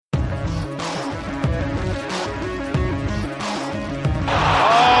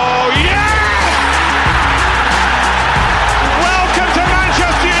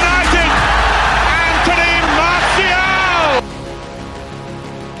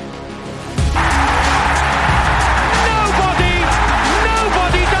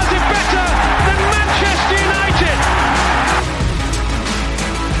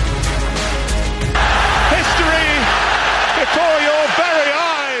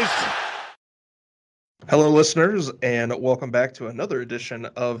Hello, listeners, and welcome back to another edition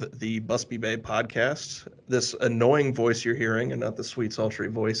of the Busby Bay podcast. This annoying voice you're hearing, and not the sweet, sultry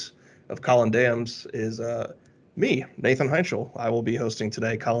voice of Colin Dams, is me, Nathan Heinschel. I will be hosting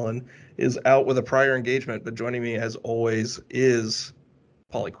today. Colin is out with a prior engagement, but joining me, as always, is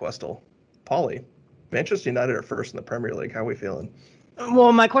Paulie Questel. Paulie, Manchester United are first in the Premier League. How are we feeling?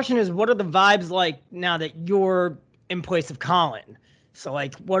 Well, my question is, what are the vibes like now that you're in place of Colin? So,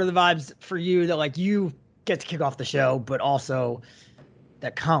 what are the vibes for you that, you get to kick off the show, but also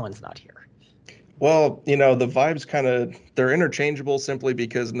that Colin's not here? Well, the vibes they're interchangeable simply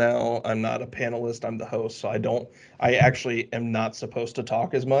because now I'm not a panelist, I'm the host. So I actually am not supposed to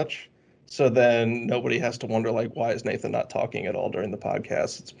talk as much. So then nobody has to wonder, why is Nathan not talking at all during the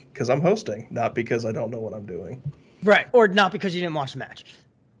podcast? It's because I'm hosting, not because I don't know what I'm doing. Right. Or not because you didn't watch the match.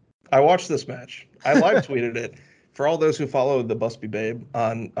 I watched this match. I live tweeted it. For all those who follow the Busby Babe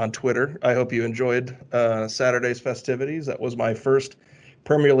on Twitter, I hope you enjoyed Saturday's festivities. That was my first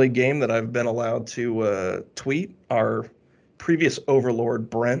Premier League game that I've been allowed to tweet. Our previous overlord,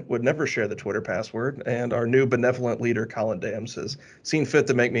 Brent, would never share the Twitter password, and our new benevolent leader, Colin Dams, has seen fit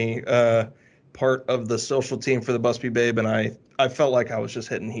to make me part of the social team for the Busby Babe, and I felt like I was just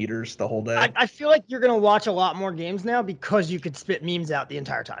hitting heaters the whole day. I feel like you're going to watch a lot more games now because you could spit memes out the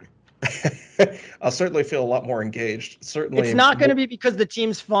entire time. I'll certainly feel a lot more engaged. Certainly, it's not going to be because the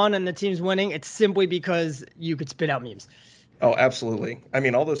team's fun and the team's winning. It's simply because you could spit out memes. Oh, absolutely. I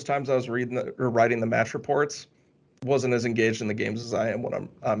mean, all those times I was writing the match reports, wasn't as engaged in the games as I am when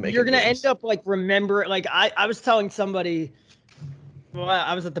I'm making. You're going to end up remember. I was telling somebody. Well,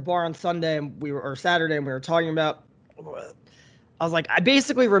 I was at the bar on Sunday or Saturday, and we were talking about. I was like, I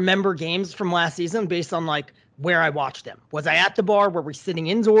basically remember games from last season based on where I watched them. Was I at the bar? Were we sitting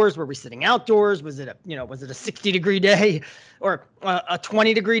indoors? Were we sitting outdoors? Was it a 60-degree day or a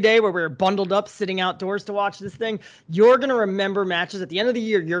 20-degree day where we were bundled up sitting outdoors to watch this thing? You're going to remember matches at the end of the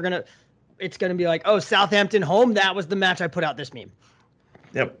year. It's going to be like, oh, Southampton home. That was the match I put out this meme.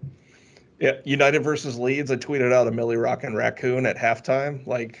 Yep. Yeah. United versus Leeds. I tweeted out a Millie Rockin' Raccoon at halftime.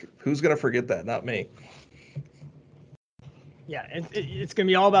 Who's going to forget that? Not me. Yeah. It's going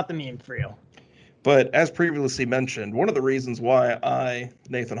to be all about the meme for you. But as previously mentioned, one of the reasons why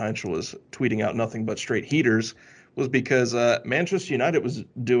Nathan Heinschel, was tweeting out nothing but straight heaters was because Manchester United was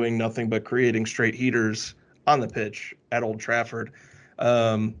doing nothing but creating straight heaters on the pitch at Old Trafford.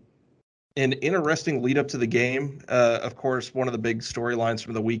 An interesting lead up to the game. Of course, one of the big storylines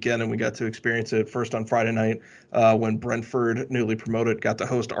from the weekend, and we got to experience it first on Friday night when Brentford, newly promoted, got to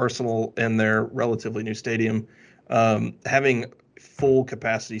host Arsenal in their relatively new stadium. Having full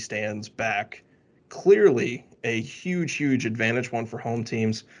capacity stands back. Clearly a huge advantage, one for home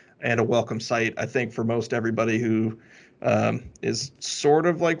teams and a welcome sight, I think, for most everybody who is sort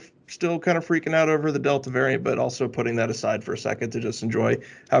of still kind of freaking out over the Delta variant, but also putting that aside for a second to just enjoy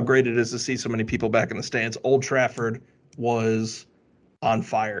how great it is to see so many people back in the stands. Old Trafford was on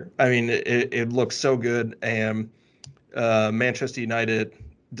fire. I mean, it looks so good. And Manchester United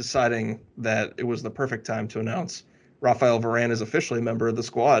deciding that it was the perfect time to announce Rafael Varane is officially a member of the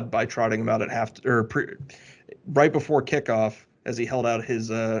squad by trotting him out at right before kickoff as he held out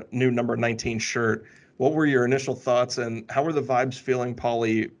his new number 19 shirt. What were your initial thoughts, and how were the vibes feeling,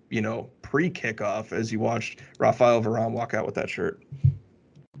 Paulie, pre-kickoff as you watched Rafael Varane walk out with that shirt?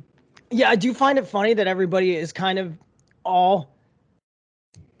 Yeah, I do find it funny that everybody is kind of all,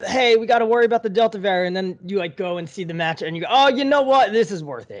 hey, we got to worry about the Delta variant, and then you go and see the match and you go, oh, you know what? This is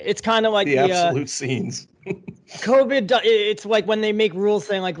worth it. It's kind of like the absolute scenes. COVID, it's like when they make rules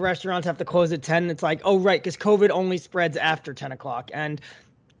saying restaurants have to close at 10. It's oh, right, because COVID only spreads after 10 o'clock. And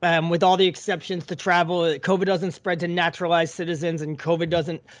with all the exceptions to travel, COVID doesn't spread to naturalized citizens, and COVID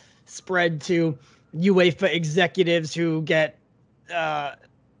doesn't spread to UEFA executives who get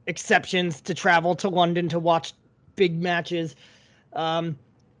exceptions to travel to London to watch big matches. But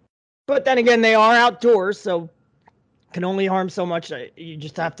then again, they are outdoors, so can only harm so much. You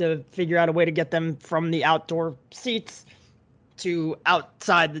just have to figure out a way to get them from the outdoor seats to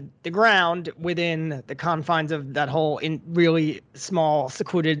outside the ground within the confines of that whole really small,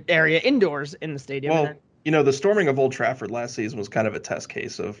 secluded area indoors in the stadium. Well, the storming of Old Trafford last season was kind of a test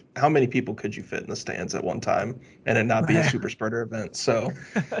case of how many people could you fit in the stands at one time and it not be a super spreader event. So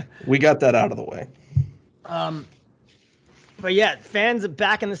we got that out of the way. But yeah, fans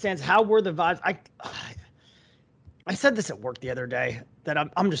back in the stands. How were the vibes? I said this at work the other day that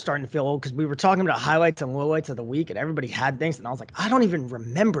I'm just starting to feel old because we were talking about highlights and lowlights of the week, and everybody had things, and I was like, I don't even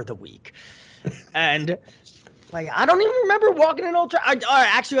remember the week, and I don't even remember walking in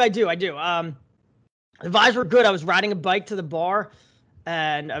Actually, I do. The vibes were good. I was riding a bike to the bar.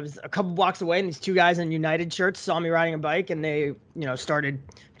 and I was a couple blocks away, and these two guys in United shirts saw me riding a bike, and they, started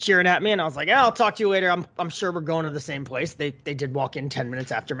cheering at me, and I was like, "Yeah, I'll talk to you later. I'm sure we're going to the same place." They did walk in 10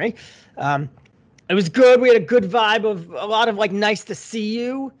 minutes after me. It was good. We had a good vibe of a lot of like nice to see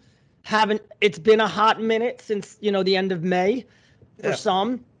you. It's been a hot minute since the end of May for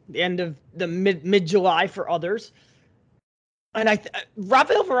some, the end of the mid July for others, and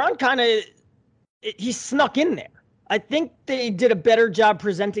Rafael Varane he snuck in there. I think they did a better job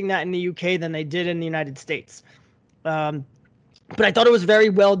presenting that in the UK than they did in the United States. But I thought it was very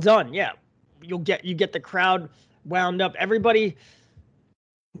well done. Yeah, you get the crowd wound up. Everybody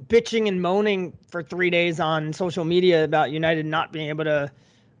bitching and moaning for 3 days on social media about United not being able to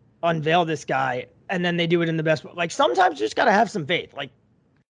unveil this guy, and then they do it in the best way. Like, sometimes you just got to have some faith. Like,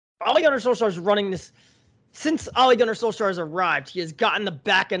 Ole Gunnar Solskjaer is running this. Since Ole Gunnar Solskjaer has arrived, he has gotten the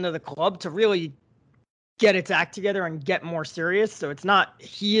back end of the club to really get its act together and get more serious. So it's not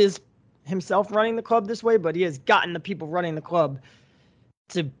he is himself running the club this way, but he has gotten the people running the club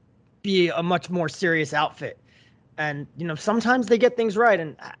to be a much more serious outfit. And, sometimes they get things right,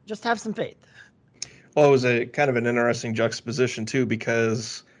 and just have some faith. Well, it was a kind of an interesting juxtaposition too,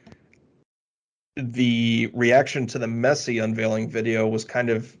 because the reaction to the Messi unveiling video was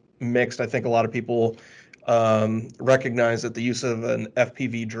kind of mixed. I think a lot of people recognize that the use of an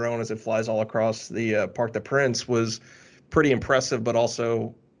FPV drone as it flies all across the Parc des Princes was pretty impressive, but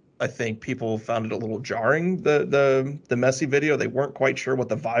also I think people found it a little jarring, the Messi video. They weren't quite sure what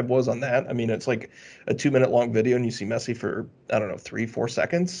the vibe was on that. I mean, it's like a 2-minute long video and you see Messi for, I don't know, 3-4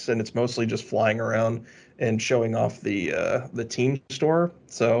 seconds, and it's mostly just flying around and showing off the team store.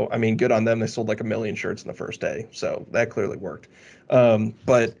 So, I mean, good on them. They sold like 1 million shirts in the first day. So that clearly worked.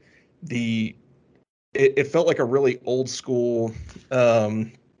 But it felt like a really old school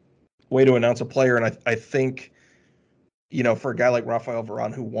way to announce a player. And I think, for a guy like Rafael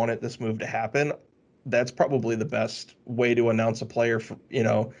Varane who wanted this move to happen, that's probably the best way to announce a player,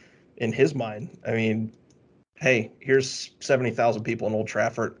 in his mind. I mean, hey, here's 70,000 people in Old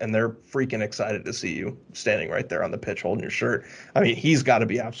Trafford, and they're freaking excited to see you standing right there on the pitch holding your shirt. I mean, he's got to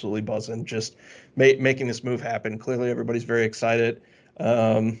be absolutely buzzing just making this move happen. Clearly, everybody's very excited.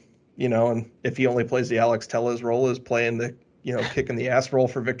 And if he only plays the Alex Telles role as playing the, kicking the ass role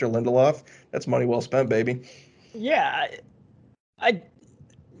for Victor Lindelof, that's money well spent, baby. Yeah, I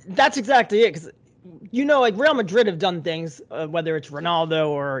that's exactly it. Because like Real Madrid have done things, whether it's Ronaldo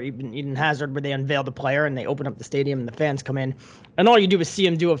or even Eden Hazard, where they unveil the player and they open up the stadium and the fans come in, and all you do is see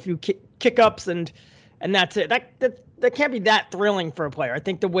him do a few kick ups and that's it. That can't be that thrilling for a player. I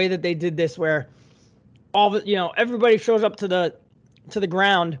think the way that they did this, where everybody shows up to the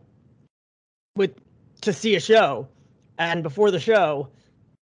ground to see a show, and before the show,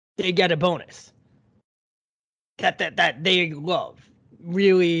 they get a bonus. That they love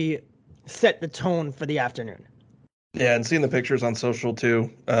really set the tone for the afternoon. Yeah, and seeing the pictures on social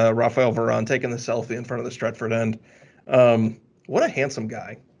too, Rafael Varane taking the selfie in front of the Stretford end. What a handsome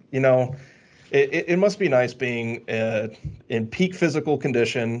guy. It must be nice being in peak physical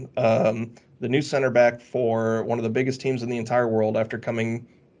condition, the new center back for one of the biggest teams in the entire world after coming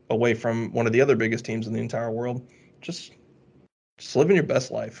away from one of the other biggest teams in the entire world. Just living your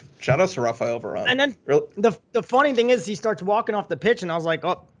best life. Shout out to Rafael Varane. And then the funny thing is, he starts walking off the pitch, and I was like,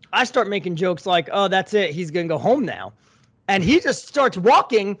 oh, I start making jokes like, oh, that's it, he's gonna go home now, and he just starts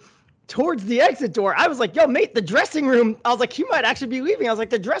walking towards the exit door. I was like, yo, mate, the dressing room. I was like, he might actually be leaving. I was like,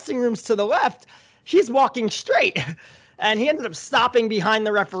 the dressing room's to the left. He's walking straight, and he ended up stopping behind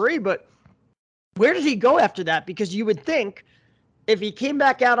the referee. But where did he go after that? Because you would think if he came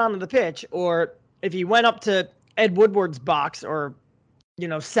back out onto the pitch, or if he went up to Ed Woodward's box, or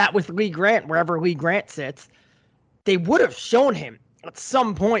sat with Lee Grant wherever Lee Grant sits, they would have shown him at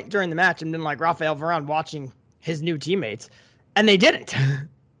some point during the match and been like, Rafael Varane watching his new teammates, and they didn't.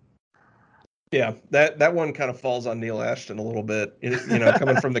 Yeah, that one kind of falls on Neil Ashton a little bit.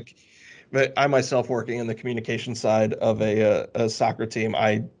 Coming from I myself working in the communication side of a soccer team,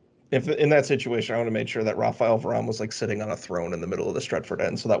 if in that situation, I would have made sure that Rafael Varane was like sitting on a throne in the middle of the Stretford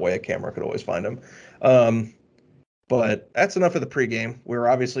end, so that way a camera could always find him. But that's enough of the pregame. We were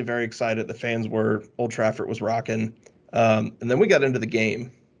obviously very excited. The fans were. Old Trafford was rocking. And then we got into the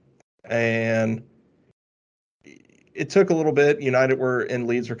game, and it took a little bit. United and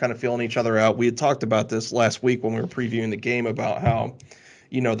Leeds were kind of feeling each other out. We had talked about this last week when we were previewing the game about how,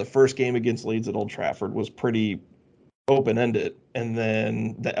 the first game against Leeds at Old Trafford was pretty open-ended, and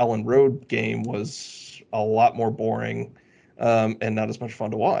then the Ellen Road game was a lot more boring and not as much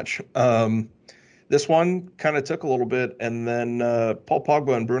fun to watch. This one kind of took a little bit, and then Paul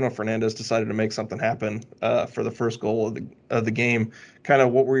Pogba and Bruno Fernandes decided to make something happen for the first goal of the game. Kind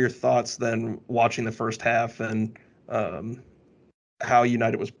of, what were your thoughts then watching the first half and how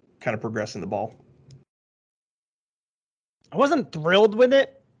United was kind of progressing the ball? I wasn't thrilled with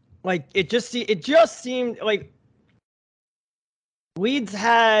it. Like it just seemed like Leeds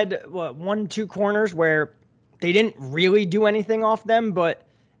had 1-2 corners where they didn't really do anything off them, but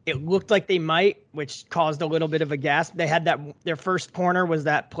it looked like they might, which caused a little bit of a gasp. They had their first corner was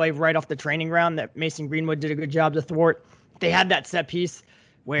that play right off the training ground that Mason Greenwood did a good job to thwart. They had that set piece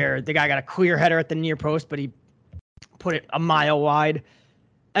where the guy got a clear header at the near post, but he put it a mile wide.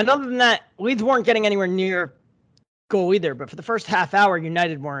 And other than that, Leeds weren't getting anywhere near goal either. But for the first half hour,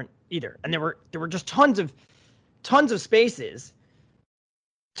 United weren't either. And there were just tons of spaces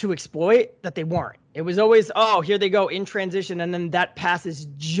to exploit that they weren't. It was always, oh, here they go in transition, and then that pass is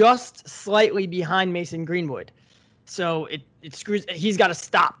just slightly behind Mason Greenwood. So it screws. He's got to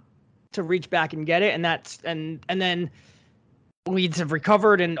stop to reach back and get it, and then Leeds have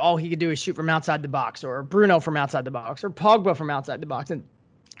recovered, and all he could do is shoot from outside the box, or Bruno from outside the box, or Pogba from outside the box, and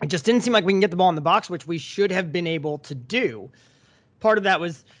it just didn't seem like we can get the ball in the box, which we should have been able to do. Part of that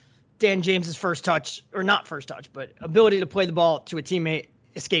was Dan James's first touch, or not first touch, but ability to play the ball to a teammate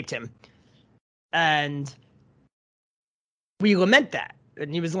escaped him. And we lament that.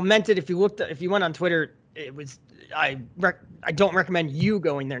 And he was lamented. If you went on Twitter, it was, I don't recommend you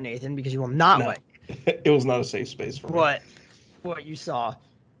going there, Nathan, because you will not like it was not a safe space for me. What you saw.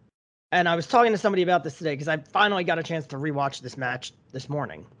 And I was talking to somebody about this today because I finally got a chance to rewatch this match this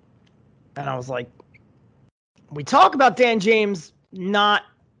morning. And I was like, we talk about Dan James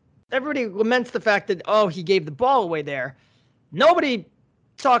everybody laments the fact that, oh, he gave the ball away there. Nobody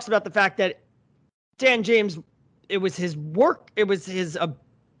talks about the fact that Dan James, it was his work, it was his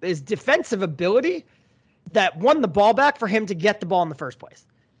defensive ability that won the ball back for him to get the ball in the first place.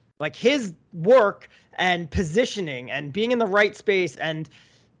 Like his work and positioning and being in the right space and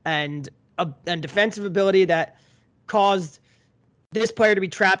defensive ability that caused this player to be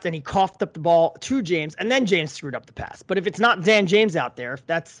trapped, and he coughed up the ball to James, and then James screwed up the pass. But if it's not Dan James out there, if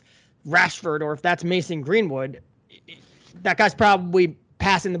that's Rashford or if that's Mason Greenwood, that guy's probably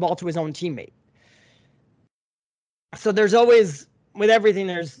passing the ball to his own teammate. So there's always, with everything,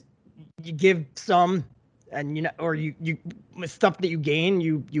 you give some, and or you with stuff that you gain,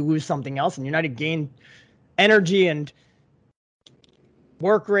 you lose something else. And United gained energy and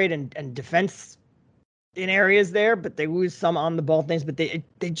work rate and defense in areas there, but they lose some on the ball things. But they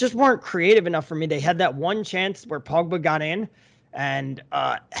just weren't creative enough for me. They had that one chance where Pogba got in, and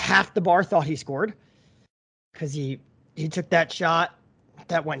half the bar thought he scored because he took that shot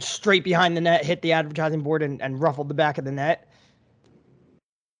that went straight behind the net, hit the advertising board, and ruffled the back of the net.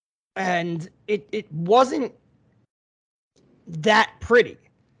 And it wasn't that pretty.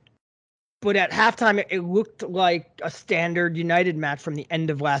 But at halftime, it looked like a standard United match from the end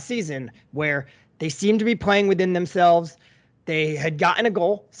of last season, where they seemed to be playing within themselves. They had gotten a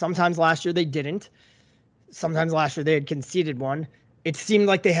goal. Sometimes last year they didn't. Sometimes last year they had conceded one. It seemed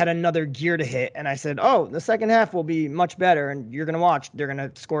like they had another gear to hit. And I said, oh, the second half will be much better. And you're going to watch. They're going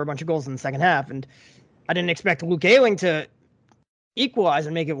to score a bunch of goals in the second half. And I didn't expect Luke Ayling to equalize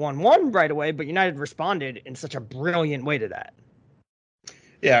and make it 1-1 right away. But United responded in such a brilliant way to that.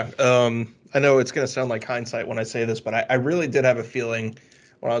 Yeah. I know it's going to sound like hindsight when I say this, but I really did have a feeling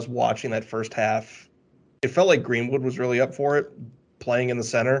when I was watching that first half, it felt like Greenwood was really up for it, playing in the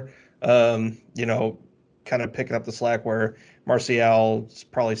center, kind of picking up the slack where Martial's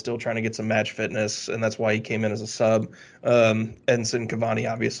probably still trying to get some match fitness, and that's why he came in as a sub. Edinson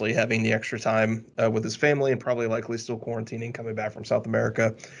Cavani obviously having the extra time with his family and probably likely still quarantining, coming back from South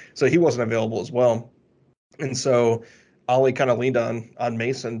America. So he wasn't available as well. And so Ollie kind of leaned on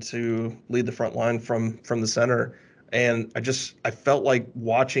Mason to lead the front line from the center. And I felt like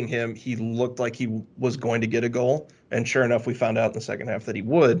watching him, he looked like he was going to get a goal. And sure enough, we found out in the second half that he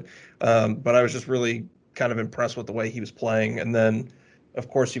would. But I was just really kind of impressed with the way he was playing. And then, of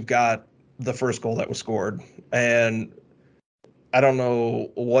course, you've got the first goal that was scored. And I don't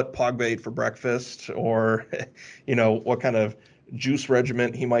know what Pogba ate for breakfast or, what kind of juice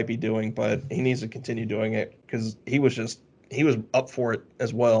regimen he might be doing, but he needs to continue doing it because he was up for it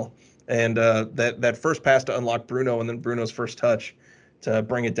as well. And that first pass to unlock Bruno, and then Bruno's first touch to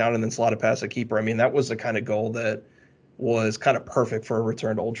bring it down and then slot a past the keeper. I mean, that was the kind of goal that was kind of perfect for a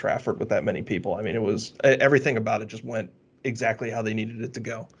return to Old Trafford with that many people. I mean, it was, everything about it just went exactly how they needed it to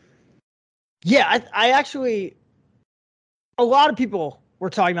go. Yeah, I actually, a lot of people were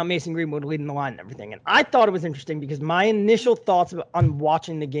talking about Mason Greenwood leading the line and everything. And I thought it was interesting because my initial thoughts on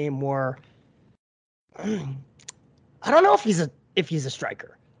watching the game were, I don't know if he's a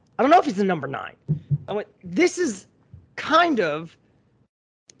striker. I don't know if he's a number 9. This is kind of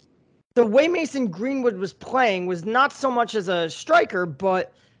the way Mason Greenwood was playing was not so much as a striker,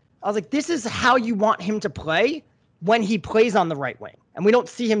 but I was like, this is how you want him to play when he plays on the right wing. And we don't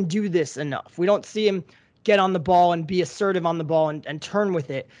see him do this enough. We don't see him get on the ball and be assertive on the ball and turn with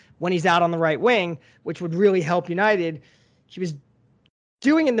it when he's out on the right wing, which would really help United. He was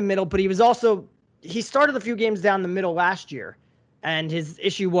doing in the middle, but he started a few games down the middle last year. And his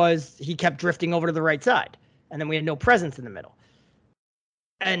issue was he kept drifting over to the right side. And then we had no presence in the middle.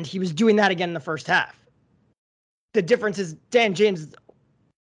 And he was doing that again in the first half. The difference is Dan James,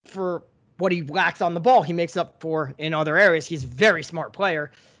 for what he lacks on the ball, he makes up for in other areas. He's a very smart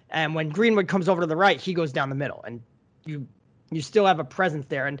player. And when Greenwood comes over to the right, he goes down the middle. And you still have a presence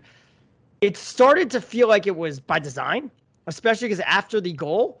there. And it started to feel like it was by design, especially because after the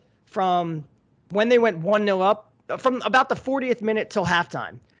goal, from when they went 1-0 up, from about the 40th minute till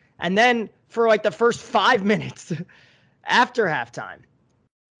halftime. And then for like the first 5 minutes after halftime,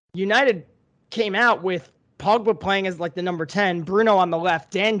 United came out with Pogba playing as like the number 10, Bruno on the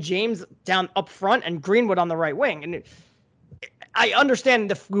left, Dan James down up front, and Greenwood on the right wing. And I understand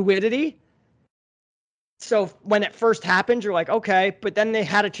the fluidity. So when it first happened, you're like, okay, but then they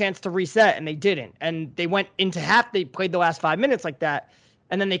had a chance to reset and they didn't. And they went into half, they played the last 5 minutes like that.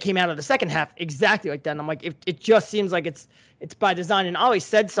 And then they came out of the second half exactly like that. And I'm like, it just seems like it's by design. And Ollie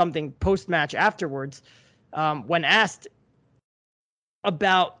said something post-match afterwards when asked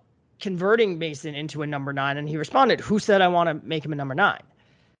about converting Mason into a number 9, and he responded, who said I want to make him a number 9?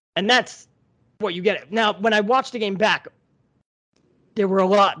 And that's what you get. Now, when I watched the game back, there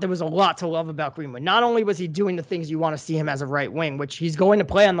was a lot to love about Greenwood. Not only was he doing the things you want to see him as a right wing, which he's going to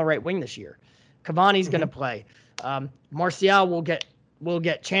play on the right wing this year. Cavani's going to play. Martial will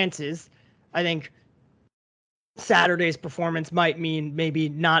get chances. I think Saturday's performance might mean maybe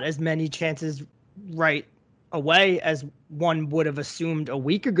not as many chances right away as one would have assumed a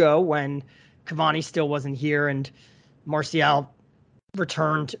week ago when Cavani still wasn't here and Martial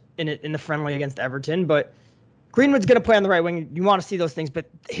returned in the friendly against Everton. But Greenwood's going to play on the right wing. You want to see those things, but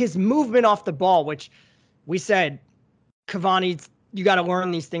his movement off the ball, which we said Cavani, you got to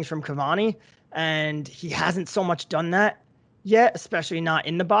learn these things from Cavani, and he hasn't so much done that yet, especially not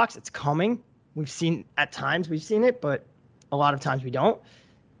in the box. It's coming. At times we've seen it, but a lot of times we don't.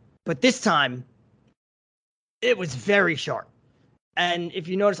 But this time, it was very sharp. And if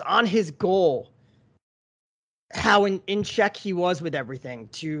you notice on his goal, how in check he was with everything.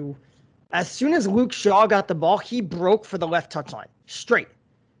 As soon as Luke Shaw got the ball, he broke for the left touchline, straight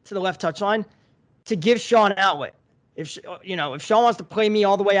to the left touchline to give Shaw an outlet. If Shaw wants to play me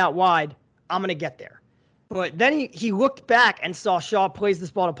all the way out wide, I'm going to get there. But then he looked back and saw Shaw plays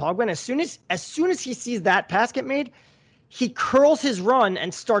this ball to Pogba. And as soon as he sees that pass get made, he curls his run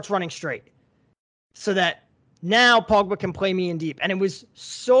and starts running straight so that now Pogba can play me in deep. And it was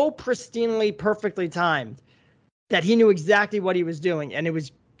so pristinely, perfectly timed that he knew exactly what he was doing. And it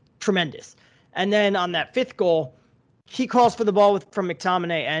was tremendous. And then on that 5th goal, he calls for the ball from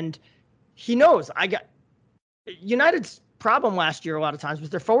McTominay. And he knows United's problem last year a lot of times was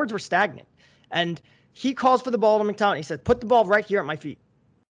their forwards were stagnant. And he calls for the ball to McTominay. He said, put the ball right here at my feet.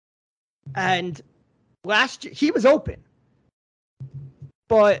 And last year, he was open.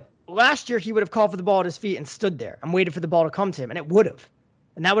 But last year, he would have called for the ball at his feet and stood there and waited for the ball to come to him, and it would have.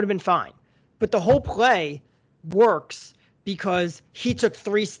 And that would have been fine. But the whole play works because he took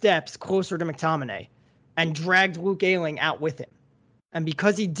 3 steps closer to McTominay and dragged Luke Ayling out with him. And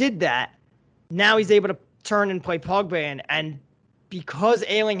because he did that, now he's able to turn and play Pogba in. And because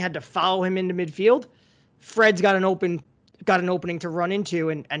Ayling had to follow him into midfield, Fred's got an opening to run into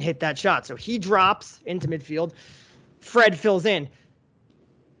and hit that shot. So he drops into midfield. Fred fills in.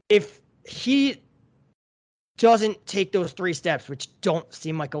 If he doesn't take those 3 steps, which don't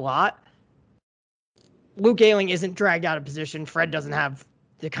seem like a lot, Luke Ayling isn't dragged out of position. Fred doesn't have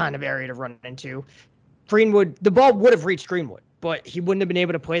the kind of area to run into. Greenwood, the ball would have reached Greenwood, but he wouldn't have been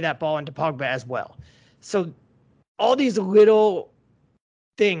able to play that ball into Pogba as well. So all these little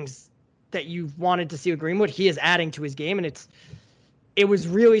things that you wanted to see with Greenwood, he is adding to his game, and it was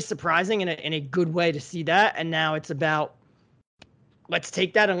really surprising in a good way to see that. And now it's about, let's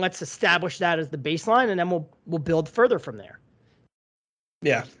take that and let's establish that as the baseline, and then we'll build further from there.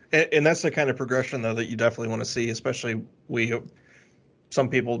 Yeah, and that's the kind of progression, though, that you definitely want to see, especially some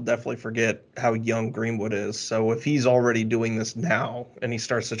people definitely forget how young Greenwood is. So if he's already doing this now and he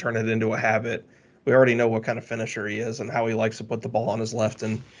starts to turn it into a habit, we already know what kind of finisher he is and how he likes to put the ball on his left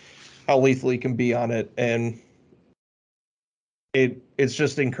and how lethal he can be on it. And it's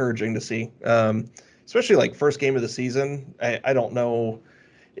just encouraging to see. especially like first game of the season. I don't know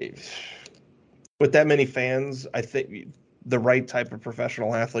with that many fans. I think the right type of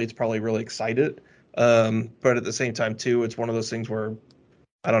professional athlete's probably really excited. But at the same time, too, it's one of those things where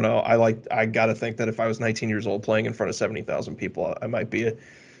I don't know. I got to think that if I was 19 years old playing in front of 70,000 people, I might be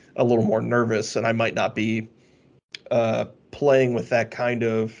a little more nervous, and I might not be playing with that kind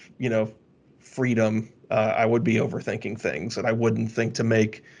of freedom. I would be overthinking things, and I wouldn't think to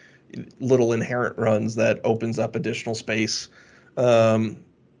make little inherent runs that opens up additional space.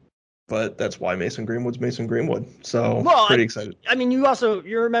 But that's why Mason Greenwood's Mason Greenwood. So pretty excited. I mean, you have to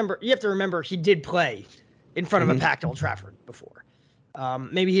remember he did play in front of a packed Old Trafford before.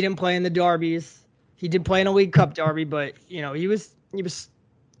 Maybe he didn't play in the derbies. He did play in a League Cup derby, but he was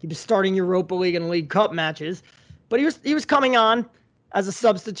starting Europa League and League Cup matches. But he was coming on as a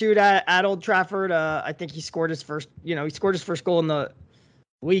substitute at Old Trafford. I think he scored his first goal in the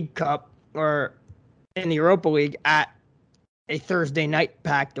League Cup or in the Europa League at a Thursday night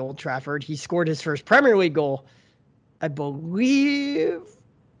packed Old Trafford. He scored his first Premier League goal, I believe,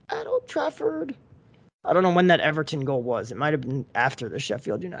 at Old Trafford. I don't know when that Everton goal was. It might have been after the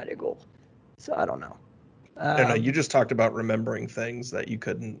Sheffield United goal. So I don't know. No, you just talked about remembering things that you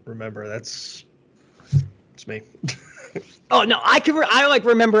couldn't remember. It's me. Oh no, I like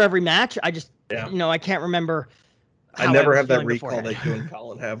remember every match. I just I can't remember. I never have that recall that you and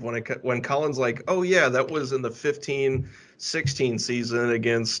Colin have when Colin's like, oh yeah, that was in the 15-16 season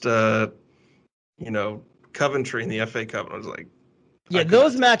against Coventry in the FA Cup. And I was like, yeah,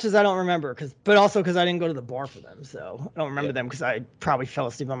 those matches I don't remember but also because I didn't go to the bar for them, so I don't remember them because I probably fell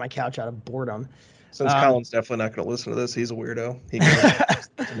asleep on my couch out of boredom. Since Colin's definitely not going to listen to this, he's a weirdo. He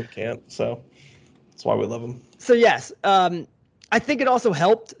can't, so that's why we love him. So yes, I think it also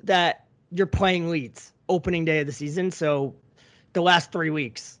helped that you're playing Leeds opening day of the season, so the last 3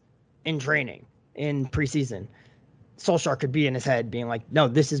 weeks in training in preseason, Solskjaer could be in his head being like, no,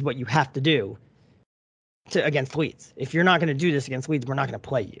 this is what you have to do against Leeds. If you're not going to do this against Leeds, we're not going to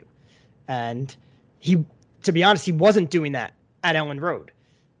play you. And to be honest, he wasn't doing that at Ellen Road.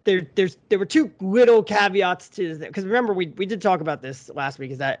 There were two little caveats to this, because remember we did talk about this last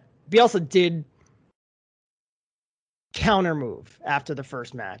week, is that BieLsa did counter move after the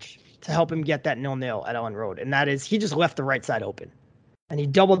first match to help him get that 0-0 at Ellen Road, and that is he just left the right side open, and he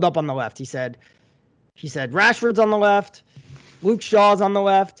doubled up on the left. He said Rashford's on the left, Luke Shaw's on the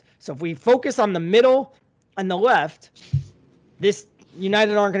left. So if we focus on the middle and the left, this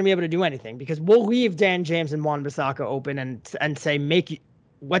United aren't going to be able to do anything, because we'll leave Dan James and Wan-Bissaka open and say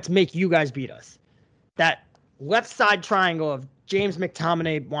let's make you guys beat us. That left side triangle of James,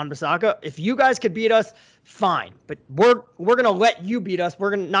 McTominay, Wan-Bissaka, if you guys could beat us, fine. But we're going to let you beat us.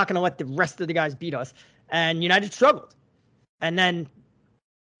 We're not going to let the rest of the guys beat us. And United struggled. And then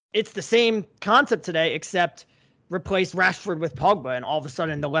it's the same concept today, except replace Rashford with Pogba, and all of a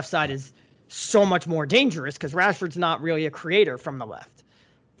sudden the left side is so much more dangerous because Rashford's not really a creator from the left.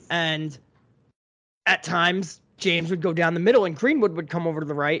 And at times, James would go down the middle and Greenwood would come over to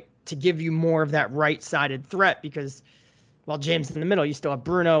the right to give you more of that right-sided threat, because while James is in the middle, you still have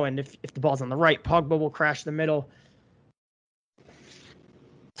Bruno, and if the ball's on the right, Pogba will crash the middle.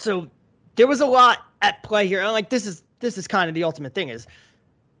 So there was a lot at play here. And this is kind of the ultimate thing, is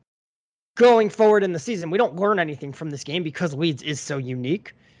going forward in the season, we don't learn anything from this game because Leeds is so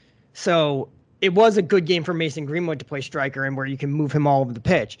unique. So it was a good game for Mason Greenwood to play striker, and where you can move him all over the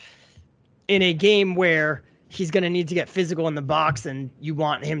pitch. In a game where he's going to need to get physical in the box and you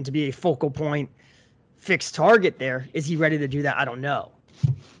want him to be a focal point, fixed target there, is he ready to do that? I don't know.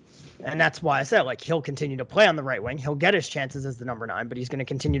 And that's why I said, he'll continue to play on the right wing. He'll get his chances as the number 9, but he's going to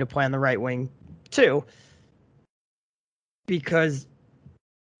continue to play on the right wing too, because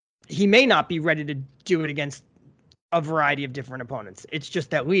he may not be ready to do it against a variety of different opponents. It's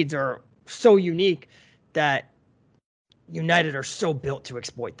just that Leeds are so unique that United are so built to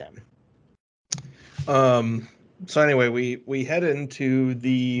exploit them. So anyway, we head into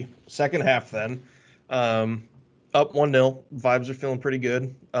the second half then. Up 1-0. Vibes are feeling pretty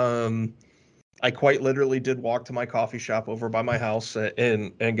good. I quite literally did walk to my coffee shop over by my house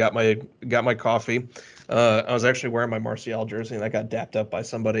and got my coffee. I was actually wearing my Marcelo jersey, and I got dapped up by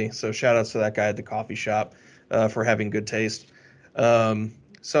somebody. So shout outs to that guy at the coffee shop for having good taste.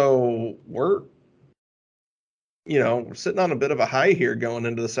 So we're sitting on a bit of a high here going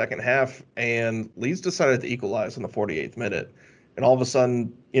into the second half, and Leeds decided to equalize in the 48th minute. And all of a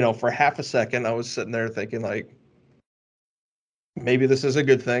sudden, for half a second, I was sitting there thinking, maybe this is a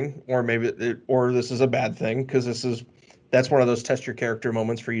good thing, or or this is a bad thing, because that's one of those test your character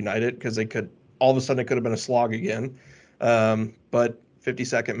moments for United, because all of a sudden it could have been a slog again. But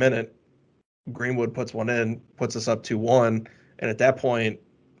 52nd minute, Greenwood puts one in, puts us up 2-1. And at that point,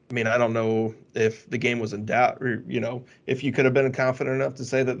 I mean, I don't know if the game was in doubt or, if you could have been confident enough to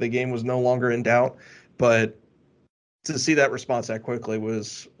say that the game was no longer in doubt. But to see that response that quickly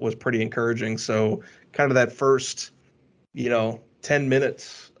was pretty encouraging. So kind of that first, 10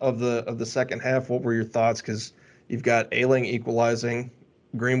 minutes of the second half, what were your thoughts? Because you've got Ayling equalizing,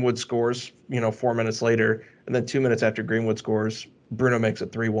 Greenwood scores, 4 minutes later, and then 2 minutes after Greenwood scores, Bruno makes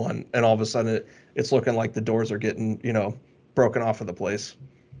it 3-1, and all of a sudden it's looking like the doors are getting, broken off of the place.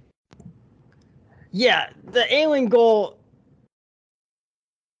 Yeah, the Ayling goal,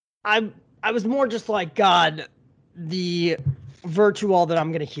 I was more just like, God, the virtual that I'm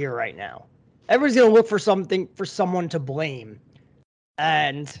going to hear right now. Everybody's going to look for someone to blame.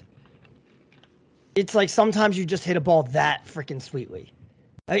 And it's like sometimes you just hit a ball that freaking sweetly.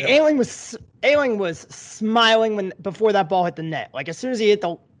 Like, Yep. Ayling was smiling before that ball hit the net. Like as soon as he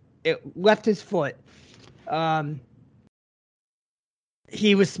it left his foot,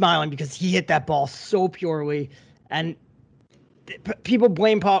 he was smiling because he hit that ball so purely. And people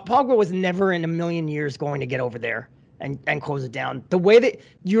blame Pogba was never in a million years going to get over there and close it down. The way that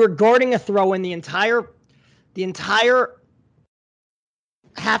you were guarding a throw in the entire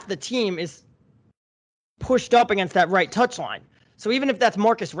half the team is pushed up against that right touchline. So even if that's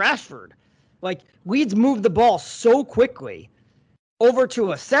Marcus Rashford, like Leeds moved the ball so quickly over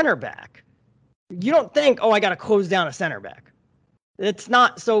to a center back. You don't think, oh, I got to close down a center back. It's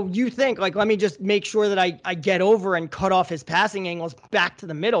not. So you think like, let me just make sure that I get over and cut off his passing angles back to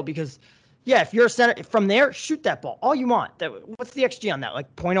the middle because, yeah, if you're a center from there, shoot that ball all you want. What's the XG on that?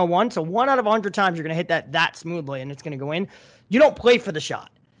 Like 0.01. So 1 out of 100 times you're going to hit that smoothly and it's going to go in. You don't play for the shot.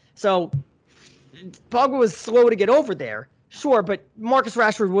 So Pogba was slow to get over there. Sure, but Marcus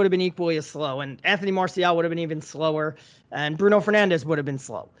Rashford would have been equally as slow, and Anthony Martial would have been even slower, and Bruno Fernandes would have been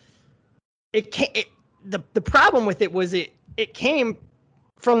slow. The problem with it was it came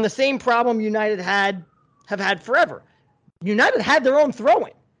from the same problem United have had forever. United had their own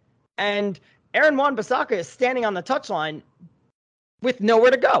throw-in, and Aaron Wan-Bissaka is standing on the touchline with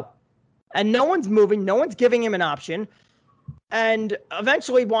nowhere to go, and no one's moving, no one's giving him an option. And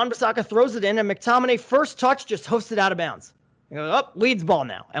eventually, Wan-Bissaka throws it in, and McTominay, first touch, just hoofs it out of bounds. He goes, oh, Leeds ball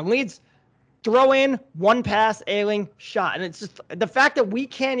now. And Leeds throw in, one pass, Ayling, shot. And it's just the fact that we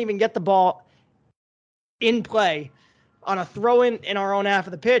can't even get the ball in play on a throw-in in our own half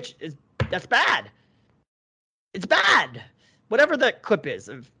of the pitch, that's bad. It's bad. Whatever the clip is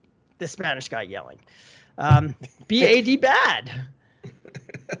of the Spanish guy yelling. B-A-D, bad.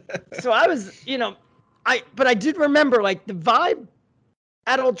 So I was, but I did remember, like, the vibe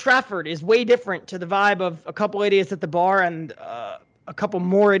at Old Trafford is way different to the vibe of a couple idiots at the bar and a couple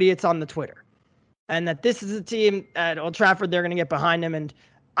more idiots on the Twitter. And that this is a team at Old Trafford, they're going to get behind them. And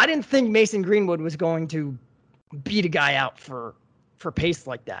I didn't think Mason Greenwood was going to beat a guy out for pace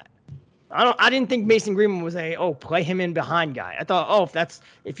like that. I didn't think Mason Greenwood was play him in behind guy. I thought,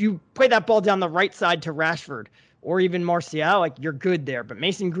 if you play that ball down the right side to Rashford or even Martial, like you're good there. But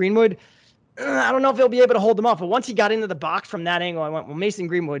Mason Greenwood, I don't know if he'll be able to hold them off. But once he got into the box from that angle, I went, well, Mason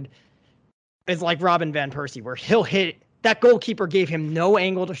Greenwood is like Robin Van Persie, where he'll hit. That goalkeeper gave him no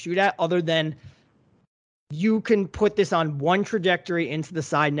angle to shoot at other than you can put this on one trajectory into the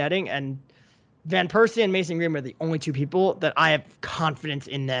side netting. And Van Persie and Mason Greenwood are the only two people that I have confidence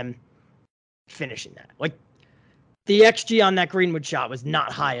in them finishing that. Like the XG on that Greenwood shot was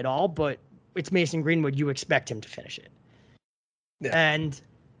not high at all, but it's Mason Greenwood. You expect him to finish it. Yeah. And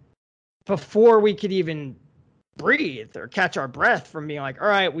before we could even breathe or catch our breath from being like, all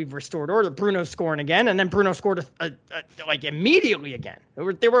right, we've restored order, Bruno's scoring again. And then Bruno scored like immediately again.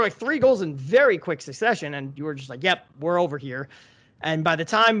 There were like 3 goals in very quick succession. And you were just like, yep, we're over here. And by the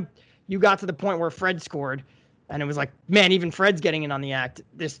time you got to the point where Fred scored and it was like, man, even Fred's getting in on the act.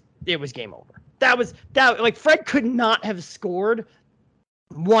 It was game over. Like Fred could not have scored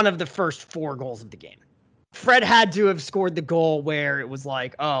one of the first 4 goals of the game. Fred had to have scored the goal where it was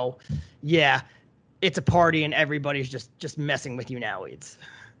like, oh, yeah, it's a party and everybody's just messing with you now, Leeds.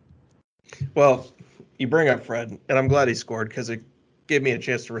 Well, you bring up Fred, and I'm glad he scored because it gave me a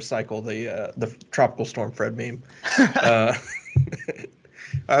chance to recycle the Tropical Storm Fred meme.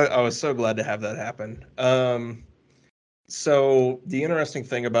 I was so glad to have that happen. So the interesting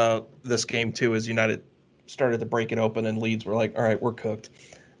thing about this game, too, is United started to break it open and Leeds were like, all right, we're cooked.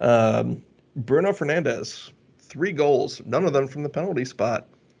 Bruno Fernandes, 3 goals, none of them from the penalty spot.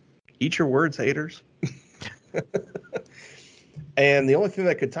 Eat your words, haters. And the only thing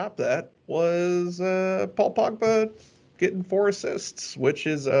that could top that was Paul Pogba getting 4 assists, which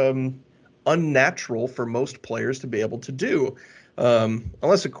is unnatural for most players to be able to do.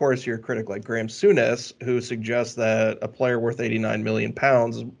 Unless, of course, you're a critic like Graham Souness, who suggests that a player worth 89 million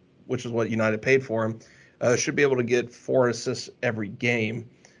pounds, which is what United paid for him, should be able to get 4 assists every game.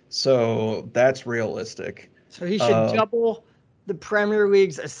 So that's realistic. So he should double the Premier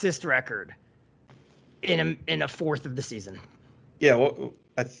League's assist record in a fourth of the season. Yeah, well,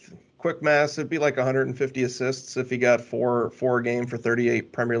 quick math, it'd be like 150 assists if he got four a game for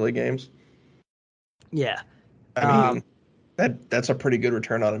 38 Premier League games. Yeah. I mean, that's a pretty good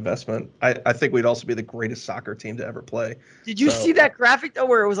return on investment. I think we'd also be the greatest soccer team to ever play. Did you see that graphic though,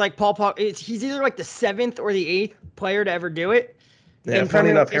 where it was like Paul Pogba? He's either like the 7th or the 8th player to ever do it. Yeah, funny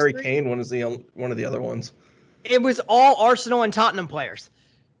enough, Harry Kane one of the other ones. It was all Arsenal and Tottenham players.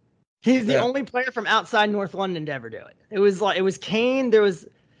 He's the only player from outside North London to ever do it. It was Kane. There was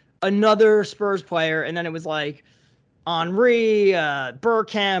another Spurs player, and then it was like Henry,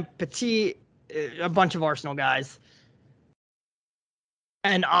 Bergkamp, Petit, a bunch of Arsenal guys.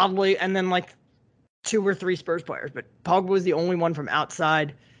 And oddly, and then like 2 or 3 Spurs players, but Pogba was the only one from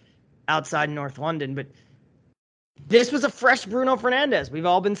outside North London. But this was a fresh Bruno Fernandes. We've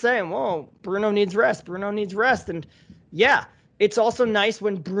all been saying, "Whoa, Bruno needs rest. Bruno needs rest." And yeah, it's also nice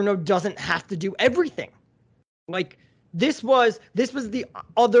when Bruno doesn't have to do everything. Like this was the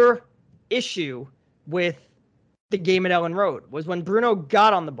other issue with the game at Ellen Road was when Bruno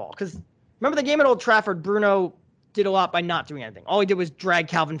got on the ball. Because remember the game at Old Trafford, Bruno did a lot by not doing anything. All he did was drag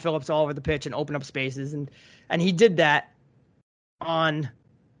Calvin Phillips all over the pitch and open up spaces. And he did that on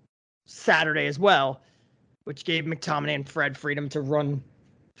Saturday as well, which gave McTominay and Fred freedom to run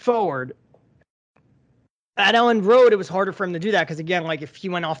forward. At Ellen Road, it was harder for him to do that because, again, like if he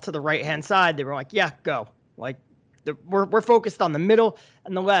went off to the right-hand side, they were like, yeah, go. Like we're focused on the middle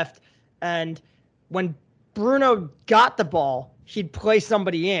and the left. And when Bruno got the ball, he'd play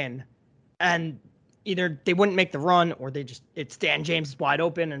somebody in and either they wouldn't make the run or it's Dan James is wide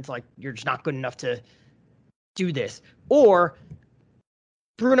open and it's like, you're just not good enough to do this. Or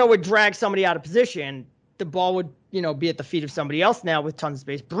Bruno would drag somebody out of position. The ball would, be at the feet of somebody else now with tons of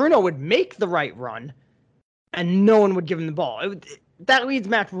space. Bruno would make the right run and no one would give him the ball. That Leeds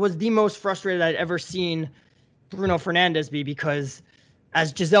match was the most frustrated I'd ever seen Bruno Fernandes be because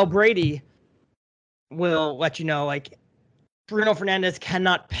as Giselle Brady will let you know, like Bruno Fernandes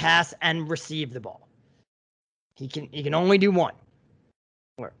cannot pass and receive the ball. He can only do one.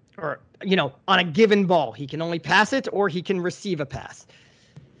 Or on a given ball, he can only pass it or he can receive a pass.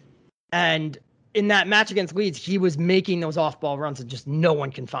 And in that match against Leeds, he was making those off-ball runs and just no one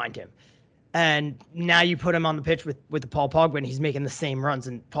can find him. And now you put him on the pitch with the Paul Pogba and he's making the same runs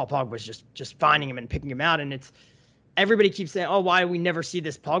and Paul Pogba was just finding him and picking him out. And it's everybody keeps saying, oh, why do we never see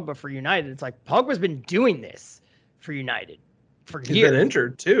this Pogba for United? It's like Pogba's been doing this for United for years. He's been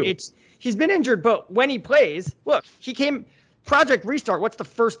injured too. He's been injured, but when he plays, look, he came Project Restart. What's the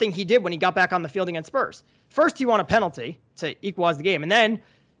first thing he did when he got back on the field against Spurs? First, he won a penalty to equalize the game. And then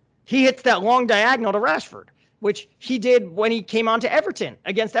he hits that long diagonal to Rashford, which he did when he came on to Everton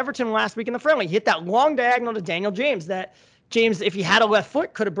against Everton last week in the friendly. He hit that long diagonal to Daniel James that James, if he had a left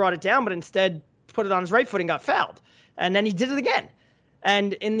foot, could have brought it down, but instead put it on his right foot and got fouled. And then he did it again.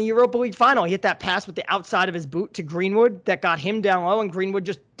 And in the Europa League final, he hit that pass with the outside of his boot to Greenwood that got him down low, and Greenwood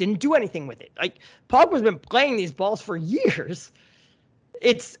just didn't do anything with it. Like, Pogba's been playing these balls for years.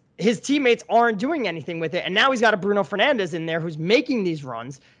 It's his teammates aren't doing anything with it, and now he's got a Bruno Fernandes in there who's making these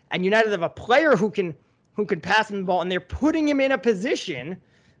runs, and United have a player who can pass him the ball, and they're putting him in a position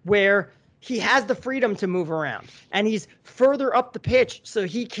where he has the freedom to move around, and he's further up the pitch so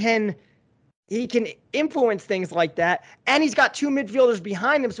he can influence things like that. And he's got 2 midfielders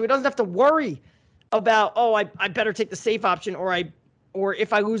behind him, so he doesn't have to worry about, I better take the safe option, or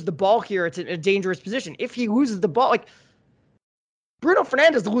if I lose the ball here, it's a dangerous position. If he loses the ball, like Bruno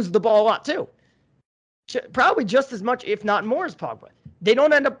Fernandes loses the ball a lot too. Probably just as much, if not more, as Pogba.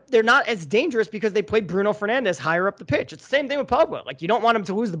 They're not as dangerous because they play Bruno Fernandes higher up the pitch. It's the same thing with Pogba. Like, you don't want him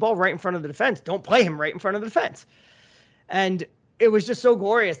to lose the ball right in front of the defense. Don't play him right in front of the defense. And it was just so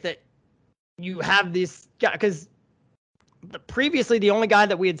glorious that you have this guy, because previously the only guy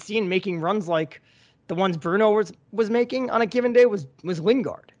that we had seen making runs like the ones Bruno was making on a given day was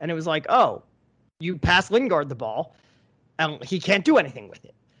Lingard. And it was like, oh, you pass Lingard the ball and he can't do anything with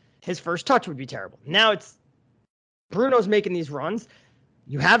it. His first touch would be terrible. Now it's Bruno's making these runs.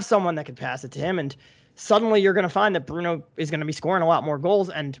 You have someone that can pass it to him, and suddenly you're going to find that Bruno is going to be scoring a lot more goals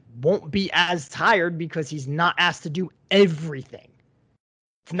and won't be as tired because he's not asked to do everything.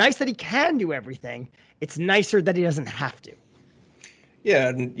 It's nice that he can do everything. It's nicer that he doesn't have to. Yeah,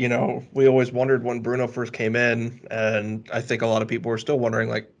 and, we always wondered when Bruno first came in, and I think a lot of people were still wondering,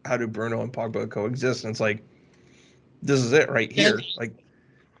 like, how do Bruno and Pogba coexist? And it's like, this is it right And here.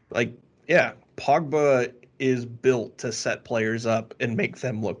 Like, yeah, Pogba is built to set players up and make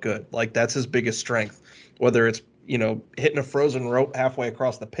them look good. Like that's his biggest strength, whether it's, hitting a frozen rope halfway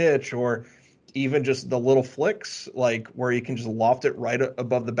across the pitch or even just the little flicks, like where you can just loft it right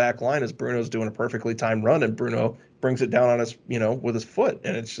above the back line as Bruno's doing a perfectly timed run and Bruno brings it down on his, with his foot.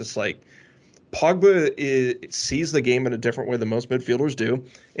 And it's just like sees the game in a different way than most midfielders do.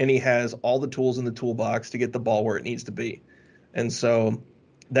 And he has all the tools in the toolbox to get the ball where it needs to be. And so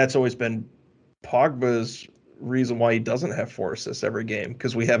that's always been Pogba's reason why he doesn't have 4 assists every game,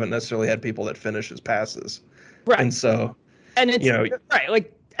 because we haven't necessarily had people that finish his passes. right. And so, And it's right.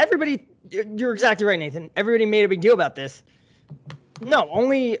 Like everybody, you're exactly right, Nathan. Everybody made a big deal about this. No,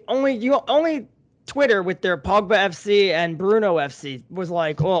 only Twitter with their Pogba FC and Bruno FC was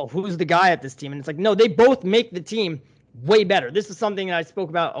like, oh, who's the guy at this team? And it's like, no, they both make the team way better. This is something that I spoke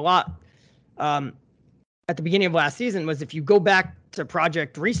about a lot at the beginning of last season, was if you go back to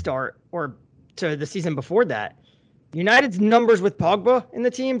Project Restart or to the season before that, United's numbers with Pogba in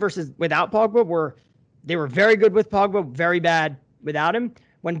the team versus without Pogba were very good with Pogba, very bad without him.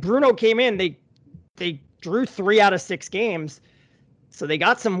 When Bruno came in, they drew 3 out of 6 games. So they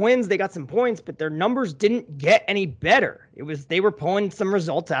got some wins, they got some points, but their numbers didn't get any better. They were pulling some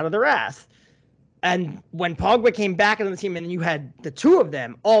results out of their ass. And when Pogba came back into the team and you had the two of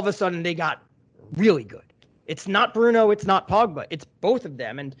them, all of a sudden they got really good. It's not Bruno, it's not Pogba, it's both of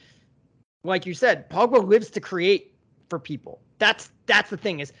them. And like you said, Pogba lives to create for people. That's the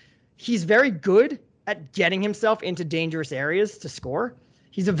thing, is he's very good at getting himself into dangerous areas to score.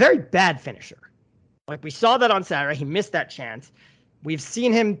 He's a very bad finisher. Like we saw that on Saturday, he missed that chance. We've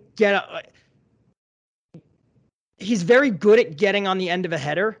seen him he's very good at getting on the end of a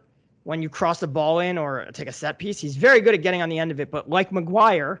header when you cross a ball in or take a set piece. He's very good at getting on the end of it. But like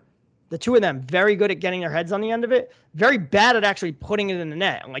Maguire, the two of them, very good at getting their heads on the end of it. Very bad at actually putting it in the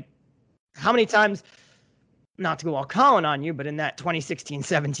net. Like how many times, not to go all Colin on you, but in that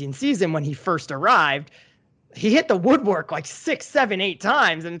 2016-17 season when he first arrived, he hit the woodwork like 6, 7, 8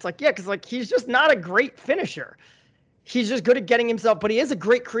 times. And it's like, yeah, because like he's just not a great finisher. He's just good at getting himself, but he is a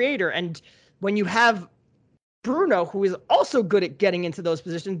great creator. And when you have Bruno, who is also good at getting into those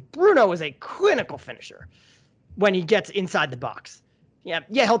positions, Bruno is a clinical finisher when he gets inside the box. Yeah,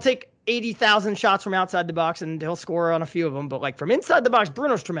 he'll take 80,000 shots from outside the box and he'll score on a few of them. But like from inside the box,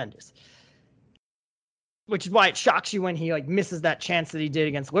 Bruno's tremendous. Which is why it shocks you when he like misses that chance that he did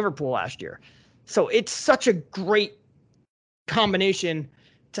against Liverpool last year. So it's such a great combination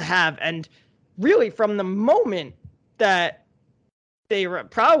to have. And really from the moment that they were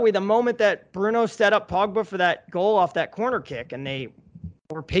probably the moment that Bruno set up Pogba for that goal off that corner kick and they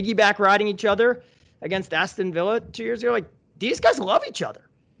were piggyback riding each other against Aston Villa 2 years ago, like these guys love each other.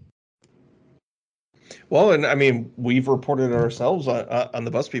 Well, and I mean, we've reported ourselves on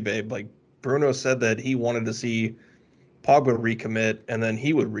the Busby Babe. Like Bruno said that he wanted to see Pogba recommit and then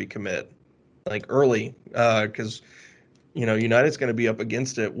he would recommit like early because, United's going to be up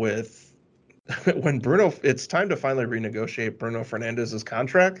against it with when Bruno, it's time to finally renegotiate Bruno Fernandes's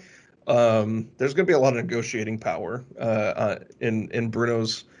contract. There's going to be a lot of negotiating power in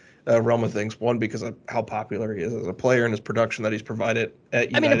Bruno's realm of things. One, because of how popular he is as a player and his production that he's provided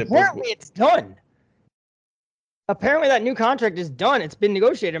at United. I mean, apparently it's done. Apparently that new contract is done. It's been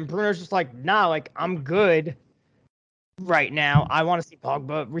negotiated, and Bruno's just like, nah, like I'm good right now. I want to see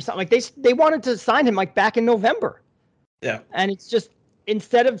Pogba resign. Like they wanted to sign him like back in November. Yeah, and it's just,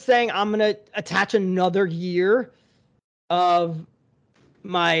 instead of saying I'm going to attach another year of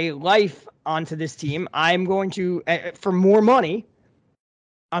my life onto this team, I'm going to, for more money,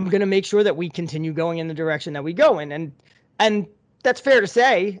 I'm going to make sure that we continue going in the direction that we go in. And that's fair to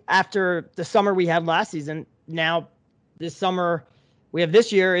say after the summer we had last season. Now this summer we have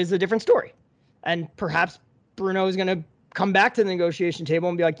this year is a different story. And perhaps Bruno is going to come back to the negotiation table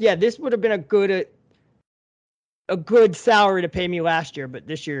and be like, yeah, this would have been a good salary to pay me last year, but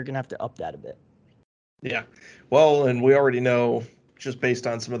this year you're going to have to up that a bit. Yeah. Well, and we already know, just based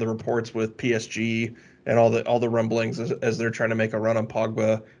on some of the reports with PSG and all the rumblings as they're trying to make a run on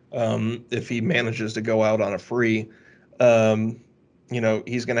Pogba, if he manages to go out on a free,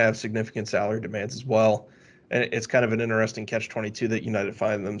 he's going to have significant salary demands as well. And it's kind of an interesting catch-22 that United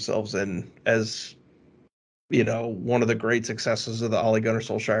find themselves in, as one of the great successes of the Ole Gunnar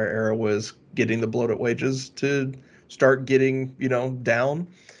Solskjaer era was getting the bloated wages to start getting, down.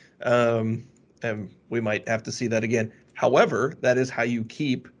 And we might have to see that again. However, that is how you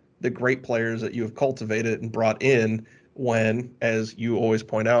keep the great players that you have cultivated and brought in when, as you always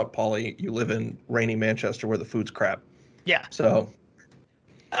point out, Paulie, you live in rainy Manchester where the food's crap. Yeah. So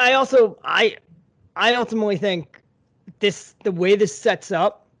I ultimately think the way this sets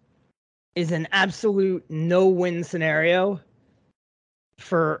up is an absolute no-win scenario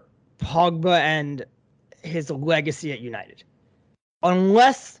for Pogba and his legacy at United.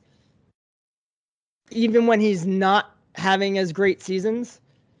 Unless, even when he's not having as great seasons,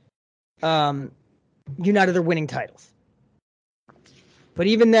 United are winning titles. But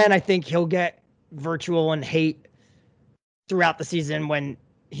even then, I think he'll get virtual and hate throughout the season when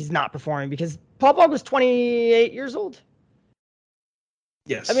he's not performing, because Paul Pogba was 28 years old.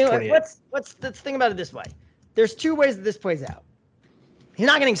 Yes. I mean, let's think about it this way. There's two ways that this plays out. He's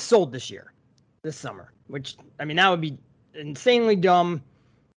not getting sold this summer, which, I mean, that would be insanely dumb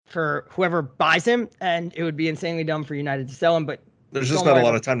for whoever buys him, and it would be insanely dumb for United to sell him. But there's just not a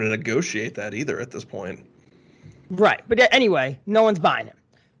lot of time to negotiate that either at this point. Right. But anyway, no one's buying him.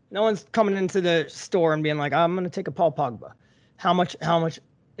 No one's coming into the store and being like, I'm going to take a Paul Pogba. How much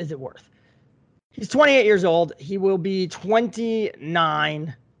is it worth? He's 28 years old. He will be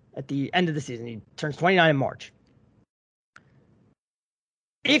 29 at the end of the season. He turns 29 in March.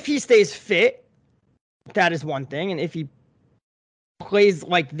 If he stays fit, that is one thing. And if he plays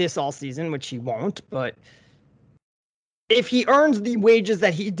like this all season, which he won't, but if he earns the wages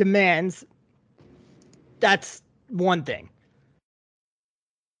that he demands, that's one thing.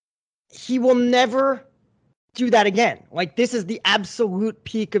 He will never do that again. Like, this is the absolute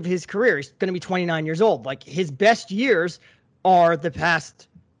peak of his career. He's going to be 29 years old. Like, his best years are the past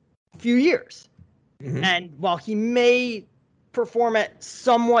few years. Mm-hmm. And while he may perform at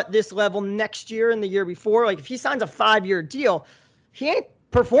somewhat this level next year and the year before, like, if he signs a 5-year deal, he ain't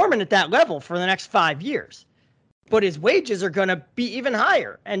performing at that level for the next 5 years. But his wages are going to be even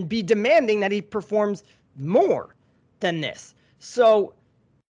higher and be demanding that he performs more than this. So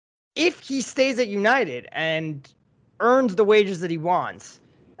if he stays at United and earns the wages that he wants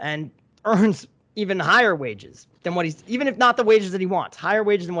and earns even higher wages than what he's, even if not the wages that he wants, higher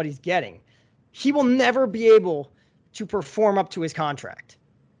wages than what he's getting, he will never be able to perform up to his contract.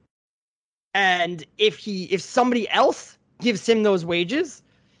 And if somebody else gives him those wages,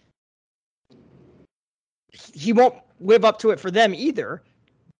 he won't live up to it for them either.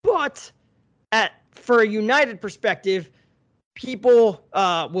 But for a United perspective, people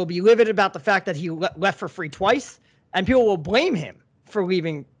will be livid about the fact that he left for free twice, and people will blame him for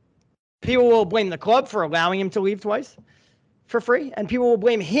leaving. People will blame the club for allowing him to leave twice for free, and people will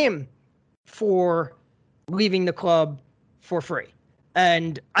blame him for leaving the club for free.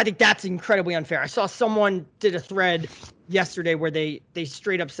 And I think that's incredibly unfair. I saw someone did a thread yesterday where they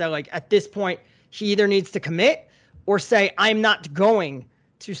straight up said, like, at this point, he either needs to commit or say, I'm not going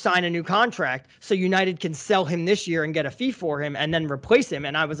to sign a new contract so United can sell him this year and get a fee for him and then replace him.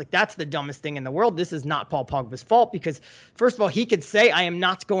 And I was like, that's the dumbest thing in the world. This is not Paul Pogba's fault, because first of all, he could say, I am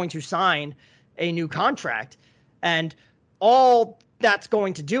not going to sign a new contract. And all that's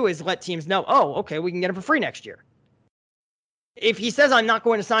going to do is let teams know, oh, okay, we can get him for free next year. If he says, I'm not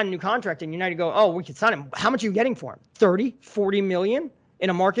going to sign a new contract, and United go, oh, we can sign him, how much are you getting for him? 30, 40 million? In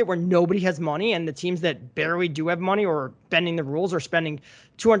a market where nobody has money, and the teams that barely do have money or are bending the rules are spending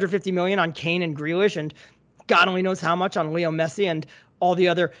 $250 million on Kane and Grealish, and God only knows how much on Leo Messi and all the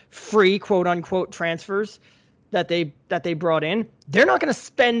other free quote unquote transfers that they brought in. They're not going to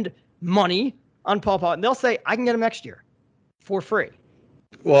spend money on Paul Pogba. They'll say, I can get him next year for free.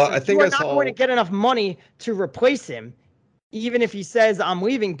 Well, so I think you're not going to get enough money to replace him, even if he says I'm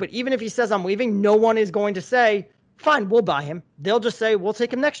leaving. But even if he says I'm leaving, no one is going to say, fine, we'll buy him. They'll just say, we'll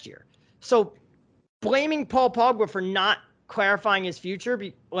take him next year. So blaming Paul Pogba for not clarifying his future,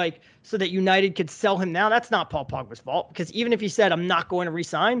 so that United could sell him now, that's not Paul Pogba's fault, because even if he said, I'm not going to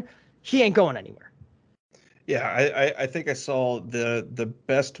re-sign, he ain't going anywhere. Yeah, I think I saw the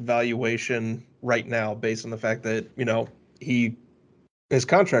best valuation right now based on the fact that, his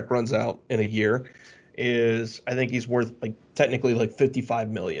contract runs out in a year, is I think he's worth technically 55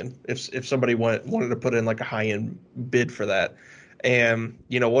 million if somebody wanted to put in a high-end bid for that. And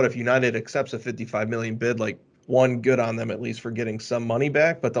you know what, if United accepts a 55 million bid, one, good on them at least for getting some money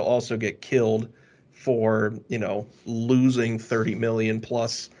back, but they'll also get killed for losing 30 million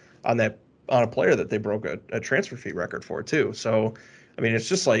plus on a player that they broke a transfer fee record for too. So I mean, it's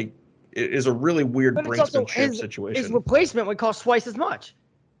just it is a really weird brinksmanship situation. His replacement would cost twice as much.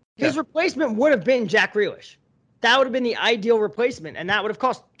 His replacement would have been Jack Grealish. That would have been the ideal replacement, and that would have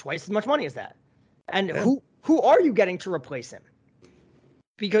cost twice as much money as that. And who are you getting to replace him?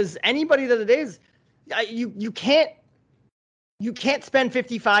 Because anybody that it is, you can't spend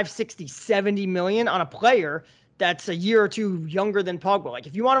 55, 60, 70 million on a player that's a year or two younger than Pogba.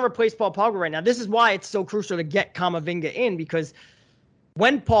 If you want to replace Paul Pogba right now, this is why it's so crucial to get Camavinga in, because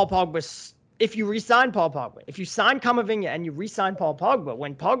when Paul Pogba if you re-sign Paul Pogba, if you sign Camavinga and you re-sign Paul Pogba,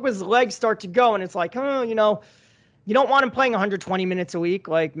 when Pogba's legs start to go and it's like, oh, you don't want him playing 120 minutes a week,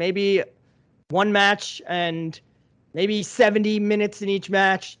 like maybe one match and maybe 70 minutes in each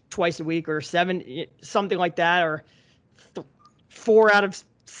match twice a week, or something like that, or 4 out of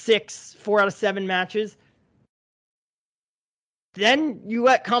 7 matches. Then you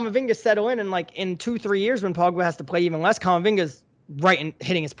let Camavinga settle in, and like in 2-3 years when Pogba has to play even less, Camavinga's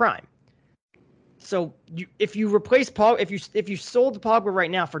hitting his prime. So if you replace if you sold Pogba right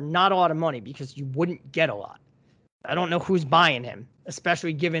now for not a lot of money, because you wouldn't get a lot, I don't know who's buying him,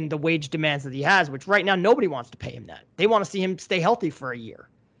 especially given the wage demands that he has, which right now nobody wants to pay him that. They want to see him stay healthy for a year.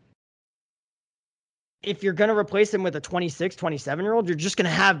 If you're going to replace him with a 26, 27-year-old, you're just going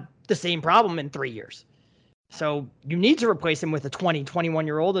to have the same problem in 3 years. So you need to replace him with a 20,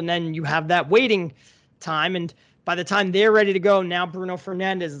 21-year-old, and then you have that waiting time. And by the time they're ready to go, now Bruno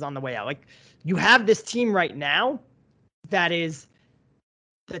Fernandes is on the way out. Like, you have this team right now that is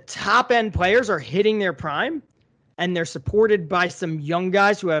the top-end players are hitting their prime, and they're supported by some young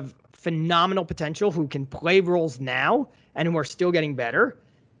guys who have phenomenal potential, who can play roles now and who are still getting better.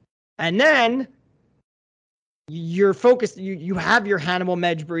 And then you're focused. You have your Hannibal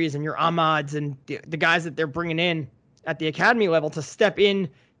Mejbris and your Ahmads and the guys that they're bringing in at the academy level to step in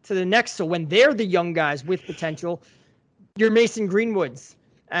to the next. So when they're the young guys with potential, your Mason Greenwoods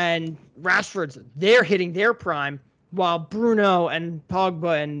and Rashfords, they're hitting their prime, while Bruno and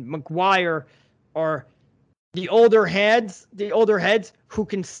Pogba and Maguire are the older heads who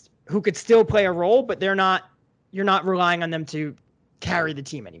could still play a role, but you're not relying on them to carry the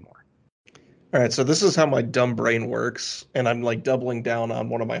team anymore. All right, so this is how my dumb brain works, and I'm like doubling down on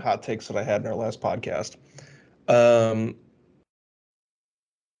one of my hot takes that I had in our last podcast.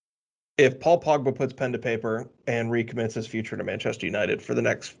 If Paul Pogba puts pen to paper and recommits his future to Manchester United for the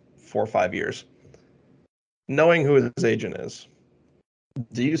next 4 or 5 years, knowing who his agent is,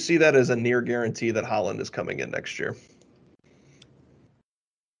 do you see that as a near guarantee that Haaland is coming in next year?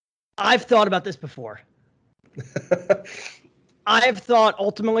 I've thought about this before. I've thought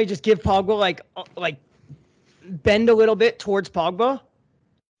ultimately just give Pogba like bend a little bit towards Pogba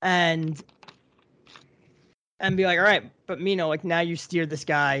and be like, all right, but Mino, like now you steer this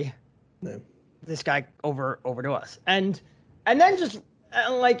guy over to us, and then just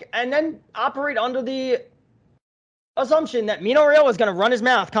and then operate under the assumption that Mino Raiola is going to run his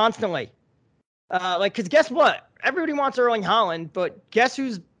mouth constantly. Because guess what? Everybody wants Erling Haaland, but guess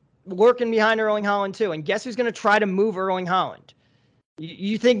who's lurking behind Erling Haaland too? And guess who's going to try to move Erling Haaland?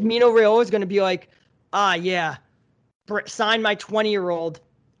 You think Mino Raiola is going to be like, sign my 20-year-old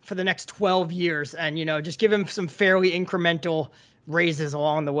for the next 12 years and, just give him some fairly incremental raises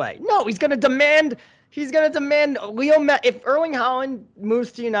along the way? No, he's going to demand if Erling Haaland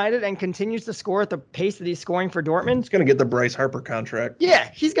moves to United and continues to score at the pace that he's scoring for Dortmund, he's going to get the Bryce Harper contract.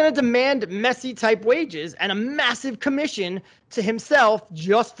 Yeah, he's going to demand Messi-type wages and a massive commission to himself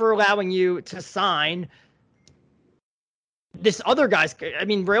just for allowing you to sign this other guy's. I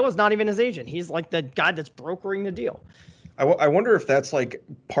mean, Raiola's not even his agent. He's like the guy that's brokering the deal. I wonder if that's like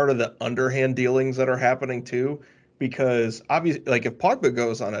part of the underhand dealings that are happening too. Because obviously, like if Pogba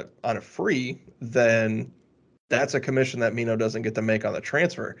goes on a free, then that's a commission that Mino doesn't get to make on the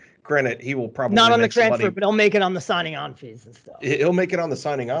transfer. Granted, he will probably not on the transfer, money. But he'll make it on the signing on fees and stuff. He'll make it on the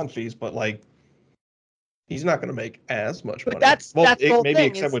signing on fees, but like he's not going to make as much money. That's maybe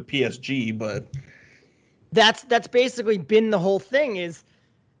except with PSG, but that's basically been the whole thing. Is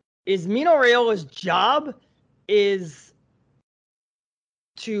Mino Raiola's job is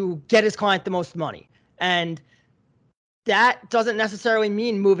to get his client the most money, and that doesn't necessarily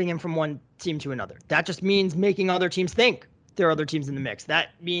mean moving him from one team to another. That just means making other teams think there are other teams in the mix. That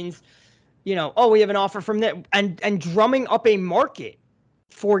means, we have an offer from that, and drumming up a market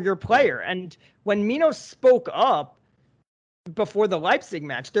for your player. And when Mino spoke up before the Leipzig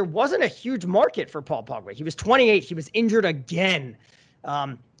match, there wasn't a huge market for Paul Pogba. He was 28. He was injured again.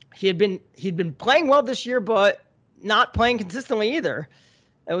 He'd been playing well this year, but not playing consistently either.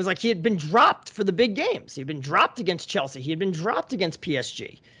 It was like he had been dropped for the big games. He'd been dropped against Chelsea. He had been dropped against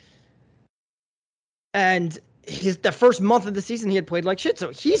PSG. And the first month of the season, he had played like shit.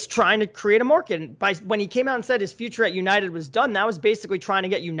 So he's trying to create a market. And when he came out and said his future at United was done, that was basically trying to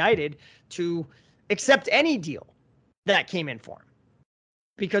get United to accept any deal that came in for him.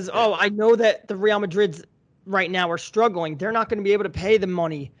 Because, I know that the Real Madrids right now are struggling. They're not going to be able to pay the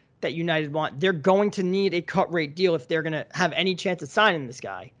money that United want. They're going to need a cut rate deal if they're going to have any chance of signing this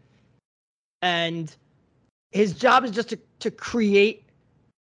guy. And his job is just to create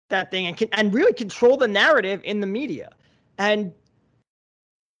that thing and really control the narrative in the media. And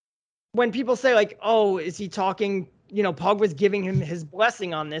when people say like, oh, is he talking, Pogba's giving him his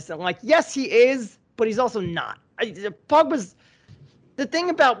blessing on this. And like, yes, he is, but he's also not. Pogba's the thing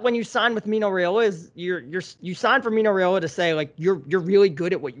about when you sign with Mino Raiola is you sign for Mino Raiola to say like, you're really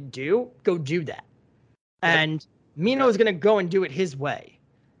good at what you do. Go do that. And Mino is going to go and do it his way.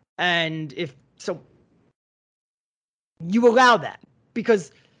 And if so, you allow that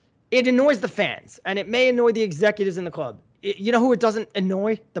because it annoys the fans and it may annoy the executives in the club. You know who it doesn't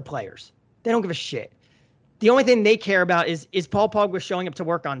annoy? The players. They don't give a shit. The only thing they care about is Paul Pogba showing up to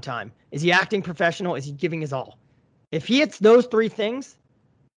work on time? Is he acting professional? Is he giving his all? If he hits those three things,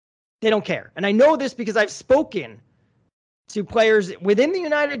 they don't care. And I know this because I've spoken to players within the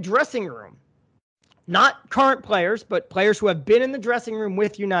United dressing room, not current players, but players who have been in the dressing room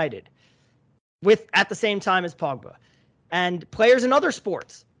with United at the same time as Pogba, and players in other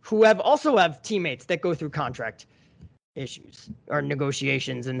sports who also have teammates that go through contract issues or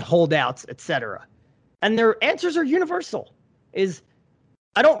negotiations and holdouts, etc. And their answers are universal.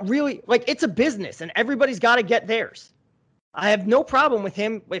 I don't really it's a business and everybody's got to get theirs. I have no problem with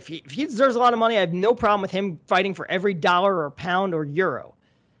him. If he deserves a lot of money, I have no problem with him fighting for every dollar or pound or euro.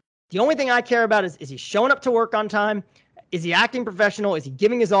 The only thing I care about is he showing up to work on time? Is he acting professional? Is he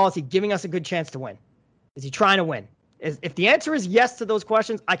giving his all? Is he giving us a good chance to win? Is he trying to win? If the answer is yes to those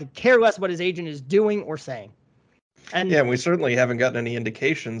questions, I could care less what his agent is doing or saying. And we certainly haven't gotten any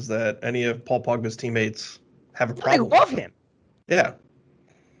indications that any of Paul Pogba's teammates have a problem. I love him. Yeah.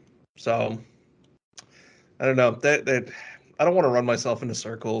 So I don't know. That I don't want to run myself into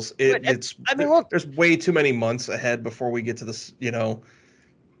circles. There's way too many months ahead before we get to this,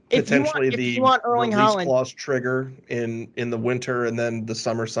 potentially if you want Erling release Haaland clause trigger in the winter and then the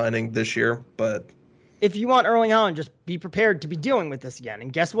summer signing this year. But if you want Erling Haaland, just be prepared to be dealing with this again.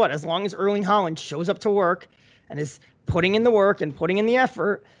 And guess what? As long as Erling Haaland shows up to work and is putting in the work and putting in the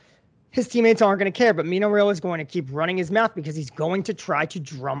effort, his teammates aren't going to care. But Mino Raiola is going to keep running his mouth because he's going to try to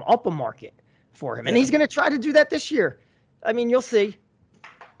drum up a market for him. And he's going to try to do that this year. I mean, you'll see.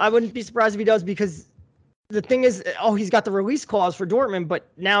 I wouldn't be surprised if he does because the thing is, he's got the release clause for Dortmund, but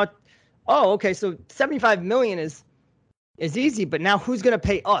now, okay, so 75 million is easy, but now who's going to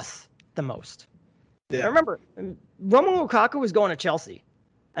pay us the most? Yeah. I remember, Romelu Lukaku was going to Chelsea,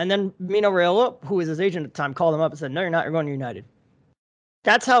 and then Mino Raiola, who was his agent at the time, called him up and said, "No, you're not. You're going to United."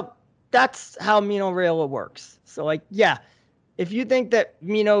 That's how Mino Raiola works. So, if you think that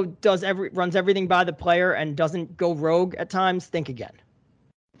Mino runs everything by the player and doesn't go rogue at times, think again.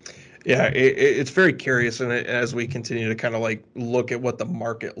 Yeah, it's very curious, and as we continue to kind of look at what the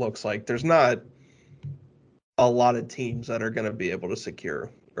market looks like, there's not a lot of teams that are going to be able to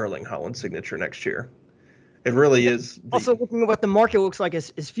secure Erling Haaland's signature next year. It really is. Also, looking at what the market looks like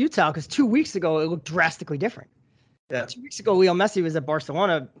is futile because 2 weeks ago it looked drastically different. Yeah, 2 weeks ago Leo Messi was at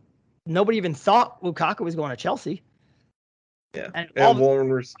Barcelona. Nobody even thought Lukaku was going to Chelsea. Yeah, and we're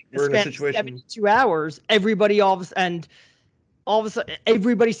in a situation. 72 hours, everybody all of a sudden,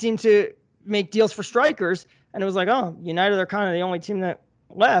 everybody seemed to make deals for strikers, and it was like, oh, United are kind of the only team that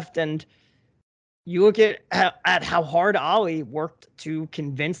left. And you look at how hard Ali worked to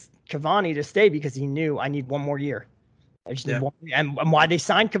convince Cavani to stay because he knew I need one more year. I just need one, and why they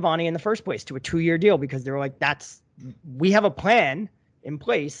signed Cavani in the first place to a 2-year deal because they were like, we have a plan in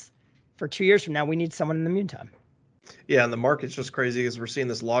place for 2 years from now. We need someone in the meantime. Yeah, and the market's just crazy because we're seeing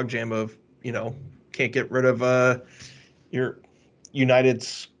this logjam of can't get rid of your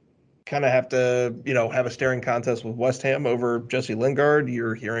United's kind of have to, have a staring contest with West Ham over Jesse Lingard.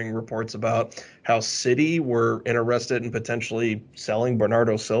 You're hearing reports about how City were interested in potentially selling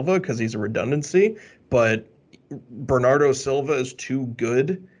Bernardo Silva because he's a redundancy, but Bernardo Silva is too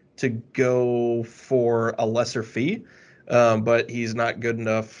good to go for a lesser fee, but he's not good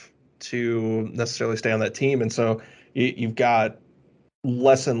enough to necessarily stay on that team. And so you've got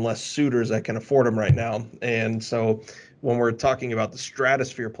less and less suitors that can afford him right now. And so when we're talking about the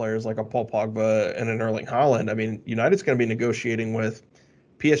stratosphere players like a Paul Pogba and an Erling Haaland, I mean, United's going to be negotiating with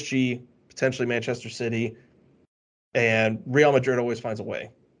PSG, potentially Manchester City, and Real Madrid always finds a way.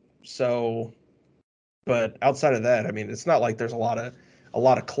 So, but outside of that, I mean, it's not like there's a lot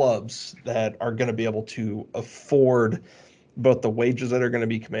of clubs that are going to be able to afford both the wages that are going to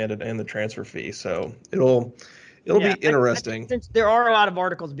be commanded and the transfer fee. So it'll be interesting. Since there are a lot of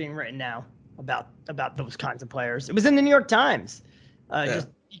articles being written now about those kinds of players. It was in the New York Times, just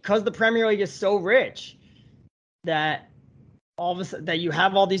because the Premier League is so rich that all of a sudden that you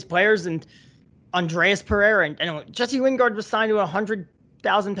have all these players and Andreas Pereira and Jesse Lingard was signed to a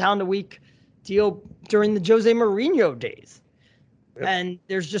 £100,000 a week deal during the Jose Mourinho days. Yep. And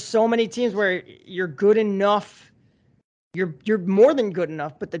there's just so many teams where you're good enough. You're more than good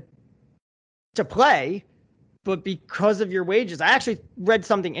enough, but to play, but because of your wages. I actually read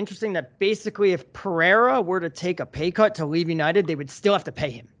something interesting that basically if Pereira were to take a pay cut to leave United, they would still have to pay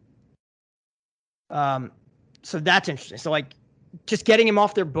him. So that's interesting. So like just getting him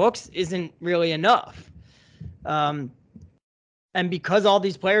off their books isn't really enough. And because all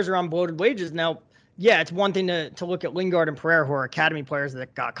these players are on bloated wages now, yeah, it's one thing to look at Lingard and Pereira, who are academy players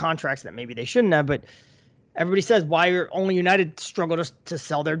that got contracts that maybe they shouldn't have, but everybody says why are only United struggle to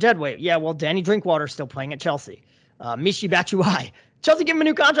sell their dead weight. Yeah, well, Danny Drinkwater's still playing at Chelsea. Michy Batshuayi. Chelsea gave him a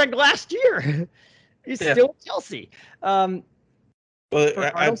new contract last year. He's still at Chelsea. Well,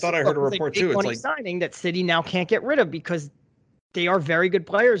 I thought I heard a report too. It's like signing that City now can't get rid of because they are very good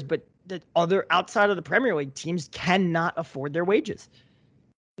players, but the other outside of the Premier League teams cannot afford their wages.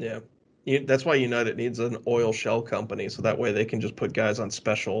 Yeah. That's why United needs an oil shell company, so that way they can just put guys on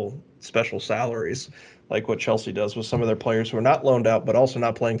special salaries, like what Chelsea does with some of their players who are not loaned out, but also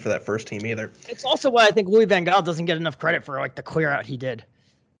not playing for that first team either. It's also why I think Louis van Gaal doesn't get enough credit for like the clear out he did.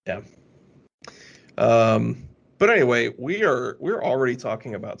 Yeah. But anyway, we're already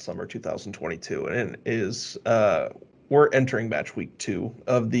talking about summer 2022, and it is we're entering match week 2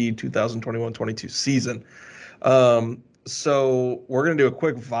 of the 2021-22 season. So we're going to do a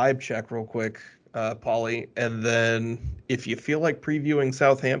quick vibe check real quick, Paulie, and then if you feel like previewing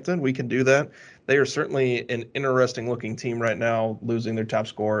Southampton, we can do that. They are certainly an interesting looking team right now, losing their top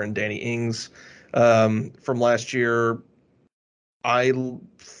scorer in Danny Ings from last year. I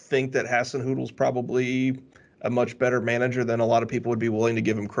think that Hasenhüttl's probably a much better manager than a lot of people would be willing to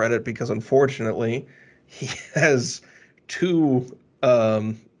give him credit because, unfortunately, he has 2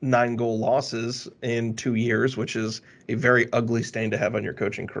 9-goal losses in 2 years, which is a very ugly stain to have on your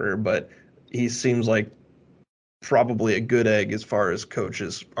coaching career. But he seems like probably a good egg as far as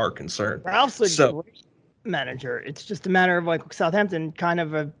coaches are concerned. Ralph's a great manager. It's just a matter of like Southampton kind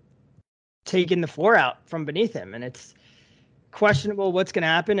of taking the floor out from beneath him, and it's questionable what's going to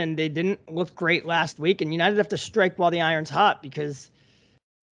happen. And they didn't look great last week, and United have to strike while the iron's hot because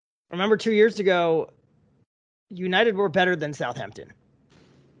remember 2 years ago, United were better than Southampton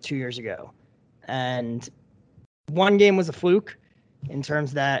 2 years ago. And one game was a fluke in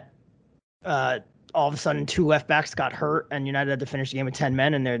terms that all of a sudden 2 left backs got hurt and United had to finish the game with 10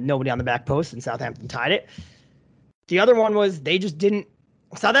 men and there's nobody on the back post and Southampton tied it. The other one was they just didn't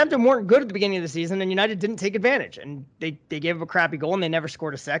 – Southampton weren't good at the beginning of the season and United didn't take advantage. And they gave up a crappy goal and they never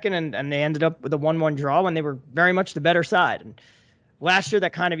scored a second and they ended up with a 1-1 draw when they were very much the better side. And last year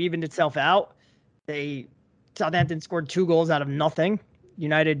that kind of evened itself out. Southampton scored 2 goals out of nothing.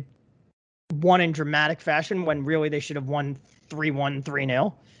 United won in dramatic fashion when really they should have won 3-1,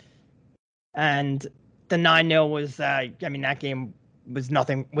 3-0. And the 9-0 was, that game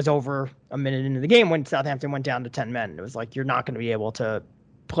was over a minute into the game when Southampton went down to 10 men. It was like, you're not going to be able to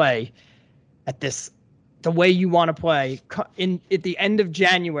play at the way you want to play at the end of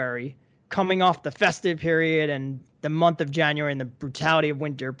January, coming off the festive period and the month of January and the brutality of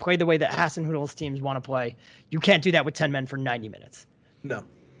winter, play the way that Hasenhüttl's teams want to play. You can't do that with 10 men for 90 minutes. No.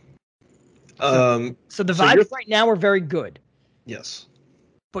 So the vibes right now are very good. Yes.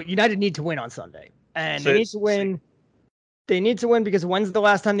 But United need to win on Sunday. And they need to win. They need to win because when's the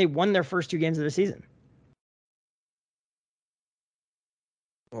last time they won their first 2 games of the season?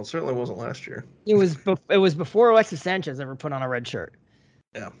 Well, it certainly wasn't last year. It was before Alexis Sanchez ever put on a red shirt.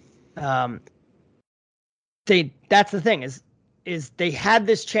 Yeah. That's the thing is they had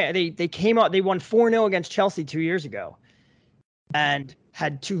this chance. They came out. They won 4-0 against Chelsea 2 years ago, and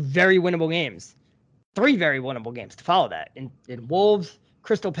had 2 very winnable games, 3 very winnable games to follow that in Wolves,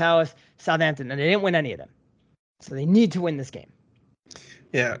 Crystal Palace, Southampton, and they didn't win any of them. So they need to win this game.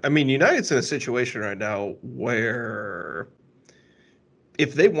 Yeah, I mean, United's in a situation right now where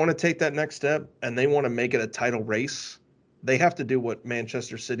if they want to take that next step and they want to make it a title race, they have to do what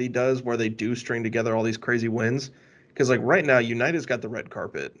Manchester City does, where they do string together all these crazy wins. Because like right now, United's got the red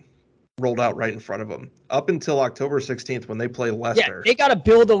carpet rolled out right in front of them up until October 16th when they play Leicester. Yeah, they got to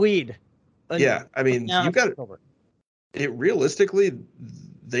build a lead. Yeah, I mean, you got it. Realistically,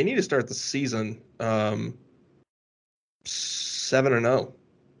 they need to start the season 7-0,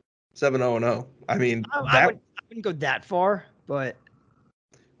 7-0-0. I mean, I wouldn't go that far, but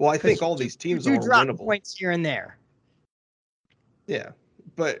I think all these teams are drop winnable. Points here and there. Yeah,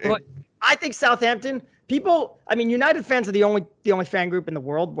 but I think Southampton United fans are the only fan group in the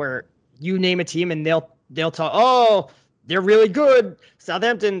world where you name a team and they'll talk, oh, they're really good.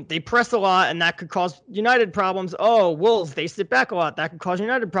 Southampton, they press a lot and that could cause United problems. Oh, Wolves, they sit back a lot. That could cause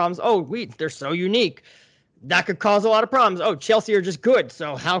United problems. Oh, they're so unique. That could cause a lot of problems. Oh, Chelsea are just good.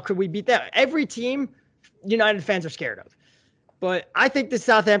 So how could we beat that? Every team United fans are scared of. But I think the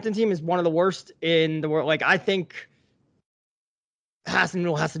Southampton team is one of the worst in the world. Like, I think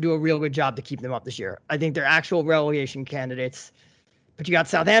Hassanville has to do a real good job to keep them up this year. I think they're actual relegation candidates. But you got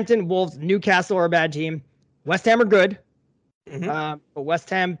Southampton, Wolves, Newcastle are a bad team. West Ham are good. But West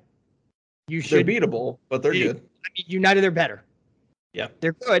Ham, they're beatable, but they're good. I mean, United are better. Yeah.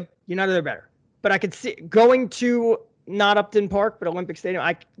 They're good. United are better. But I could see going to not Upton Park, but Olympic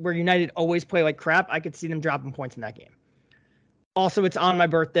Stadium, where United always play like crap, I could see them dropping points in that game. Also, it's on my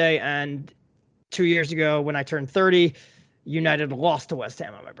birthday, and 2 years ago when I turned 30, United lost to West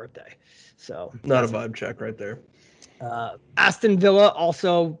Ham on my birthday. So not a vibe check right there. Aston Villa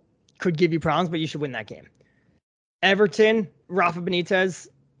also could give you problems, but you should win that game. Everton, Rafa Benitez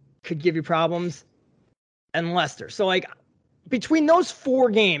could give you problems, and Leicester. So, like, between those 4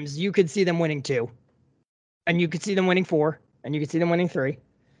 games, you could see them winning 2, and you could see them winning 4, and you could see them winning 3.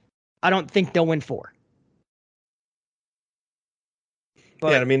 I don't think they'll win 4.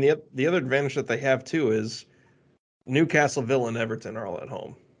 But, yeah, I mean, the other advantage that they have, too, is Newcastle, Villa, and Everton are all at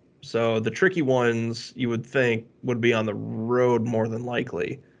home. So the tricky ones you would think would be on the road more than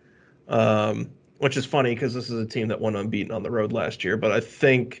likely, which is funny because this is a team that went unbeaten on the road last year. But I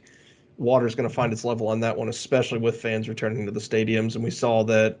think water's going to find its level on that one, especially with fans returning to the stadiums. And we saw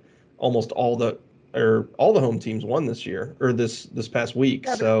that almost all the home teams won this year or this past week.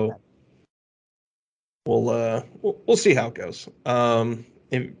 So we'll see how it goes.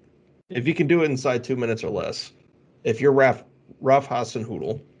 If you can do it inside 2 minutes or less, if you're Ralph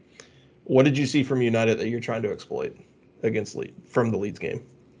Hasenhüttl, what did you see from United that you're trying to exploit against from the Leeds game?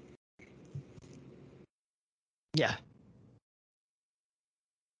 Yeah.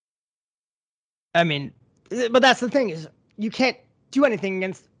 I mean, but that's the thing is you can't do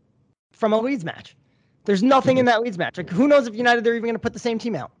anything from a Leeds match. There's nothing in that Leeds match. Like, who knows if United they're even going to put the same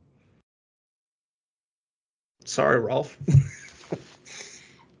team out? Sorry, Rolf.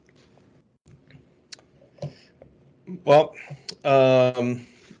 Well,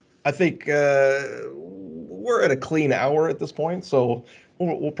 I think we're at a clean hour at this point, so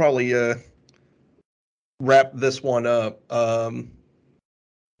we'll probably wrap this one up.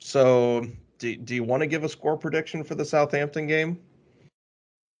 So, do you want to give a score prediction for the Southampton game?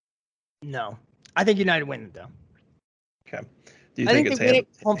 No, I think United win it though. Okay. Do you think it's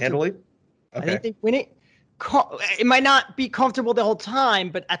handily? Okay. I think they win it. It might not be comfortable the whole time,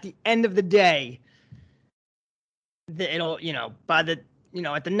 but at the end of the day, it'll, by the,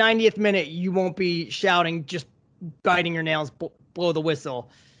 at the 90th minute, you won't be shouting, just biting your nails, blow the whistle.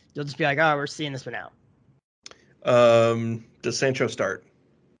 You'll just be like, oh, we're seeing this one out. Does Sancho start?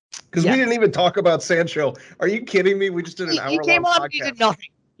 Because we didn't even talk about Sancho. Are you kidding me? We just did an hour-long podcast. He did nothing.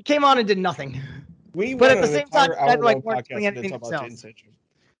 He came on and did nothing. But at the same time, weren't doing anything themselves.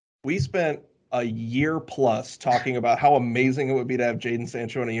 We spent a year plus talking about how amazing it would be to have Jadon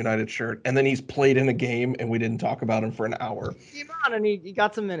Sancho in a United shirt, and then he's played in a game and we didn't talk about him for an hour. He came on and he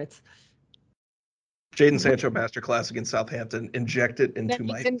got some minutes. Jadon Sancho masterclass against Southampton, injected into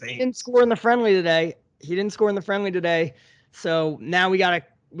my veins. He didn't score in the friendly today. So now we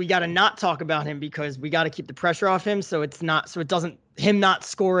gotta not talk about him because we gotta keep the pressure off him. So him not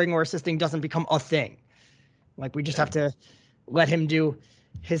scoring or assisting doesn't become a thing. Like, we just have to let him do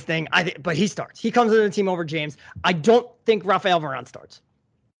his thing. But he starts. He comes into the team over James. I don't think Rafael Varane starts.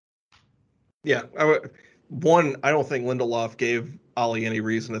 Yeah. I don't think Lindelof gave Ollie any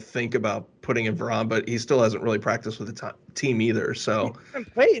reason to think about putting in Varane, but he still hasn't really practiced with the team either. So he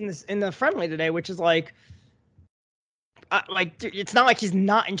didn't play in the friendly today, which is like it's not like he's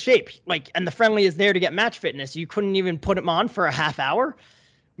not in shape. Like, and the friendly is there to get match fitness. You couldn't even put him on for a half hour.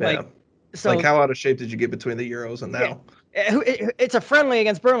 Yeah. So, like, how out of shape did you get between the Euros and now? Yeah. It's a friendly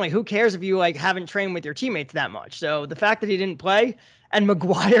against Burnley. Who cares if you haven't trained with your teammates that much? So the fact that he didn't play and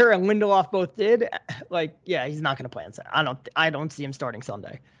Maguire and Lindelof both did, he's not going to play on Sunday. I don't see him starting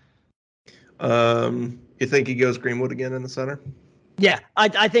Sunday. You think he goes Greenwood again in the center? Yeah,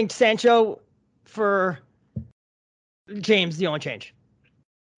 I think Sancho for James the only change.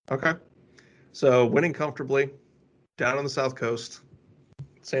 Okay, so winning comfortably down on the South Coast.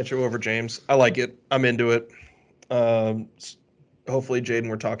 Sancho over James. I like it. I'm into it. Hopefully, Jadon,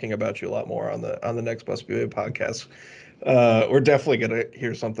 we're talking about you a lot more on the next Bus BA podcast. We're definitely going to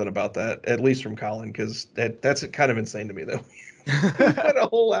hear something about that, at least from Colin, because that's kind of insane to me, though. Had a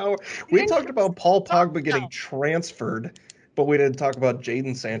whole hour. We talked about Paul Pogba getting transferred, but we didn't talk about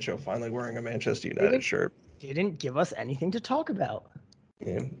Jadon Sancho finally wearing a Manchester United shirt. He didn't give us anything to talk about.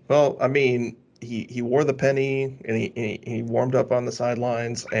 Yeah. Well, I mean, he wore the penny and he warmed up on the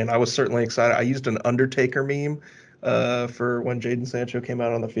sidelines, and I was certainly excited. I used an Undertaker meme for when Jadon Sancho came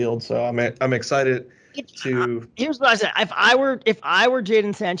out on the field, so I'm excited to. Here's what I said: if I were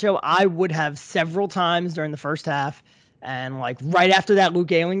Jadon Sancho, I would have several times during the first half, and like right after that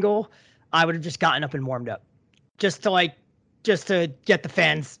Luke Ayling goal, I would have just gotten up and warmed up, just to get the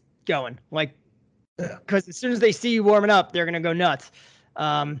fans going, like, because as soon as they see you warming up, they're gonna go nuts.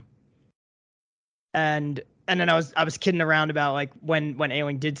 And then I was kidding around about like when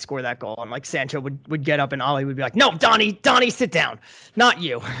Ayling did score that goal, and like Sancho would get up and Ollie would be like, "No, Donnie, sit down, not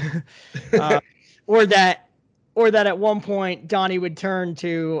you," or that at one point Donnie would turn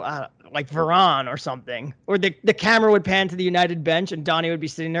to like Varane or something, or the camera would pan to the United bench and Donnie would be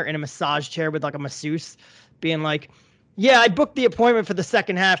sitting there in a massage chair with like a masseuse, being like, "Yeah, I booked the appointment for the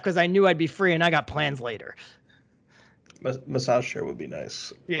second half because I knew I'd be free and I got plans later." Massage chair would be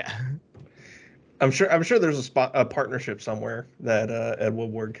nice. Yeah. I'm sure there's a partnership somewhere that Ed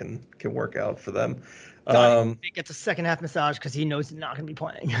Woodward can work out for them. He gets a second half massage because he knows he's not going to be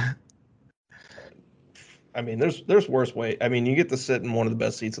playing. I mean, there's worse way. I mean, you get to sit in one of the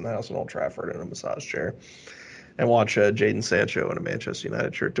best seats in the house in Old Trafford in a massage chair and watch Jadon Sancho in a Manchester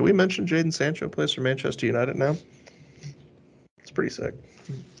United shirt. Do we mention Jadon Sancho plays for Manchester United now? It's pretty sick.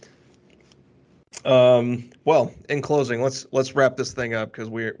 Well, in closing, let's wrap this thing up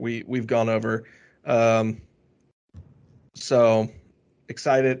because we've gone over. So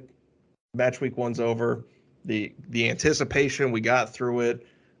excited. Match week 1's over. The anticipation, we got through it.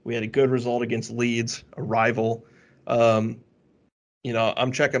 We had a good result against Leeds, a rival. I'm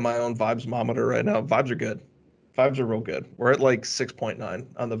checking my own vibes-mometer right now. Vibes are good. Vibes are real good. We're at like 6.9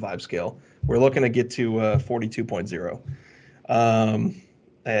 on the vibe scale. We're looking to get to 42.0.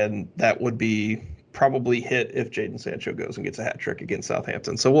 And that would be probably hit if Jadon Sancho goes and gets a hat trick against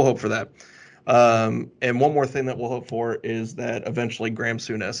Southampton. So we'll hope for that. And one more thing that we'll hope for is that eventually Graham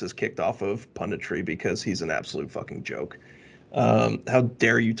Souness is kicked off of punditry because he's an absolute fucking joke. How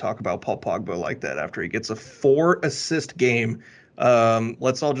dare you talk about Paul Pogba like that after he gets a 4-assist game?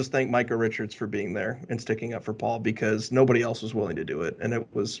 Let's all just thank Micah Richards for being there and sticking up for Paul because nobody else was willing to do it. And it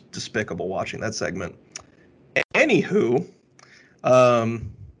was despicable watching that segment. Anywho,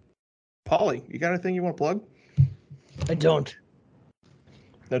 Paulie, you got anything you want to plug? I don't.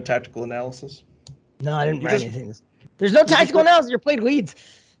 No tactical analysis? No, I didn't write anything. There's no tactical analysis. You played Leeds.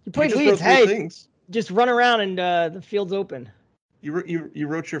 You played Leeds. Hey, things. Just run around and the field's open. You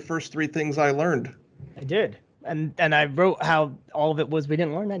wrote your first 3 things I learned. I did. And I wrote how all of it was we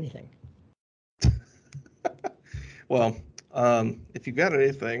didn't learn anything. Well, if you've got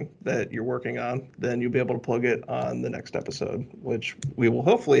anything that you're working on, then you'll be able to plug it on the next episode, which we will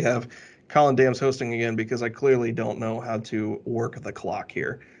hopefully have Colin Dams hosting again because I clearly don't know how to work the clock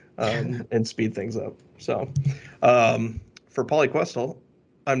here and speed things up. So for Paulie Questel,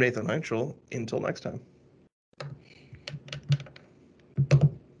 I'm Nathan Heinschel. Until next time.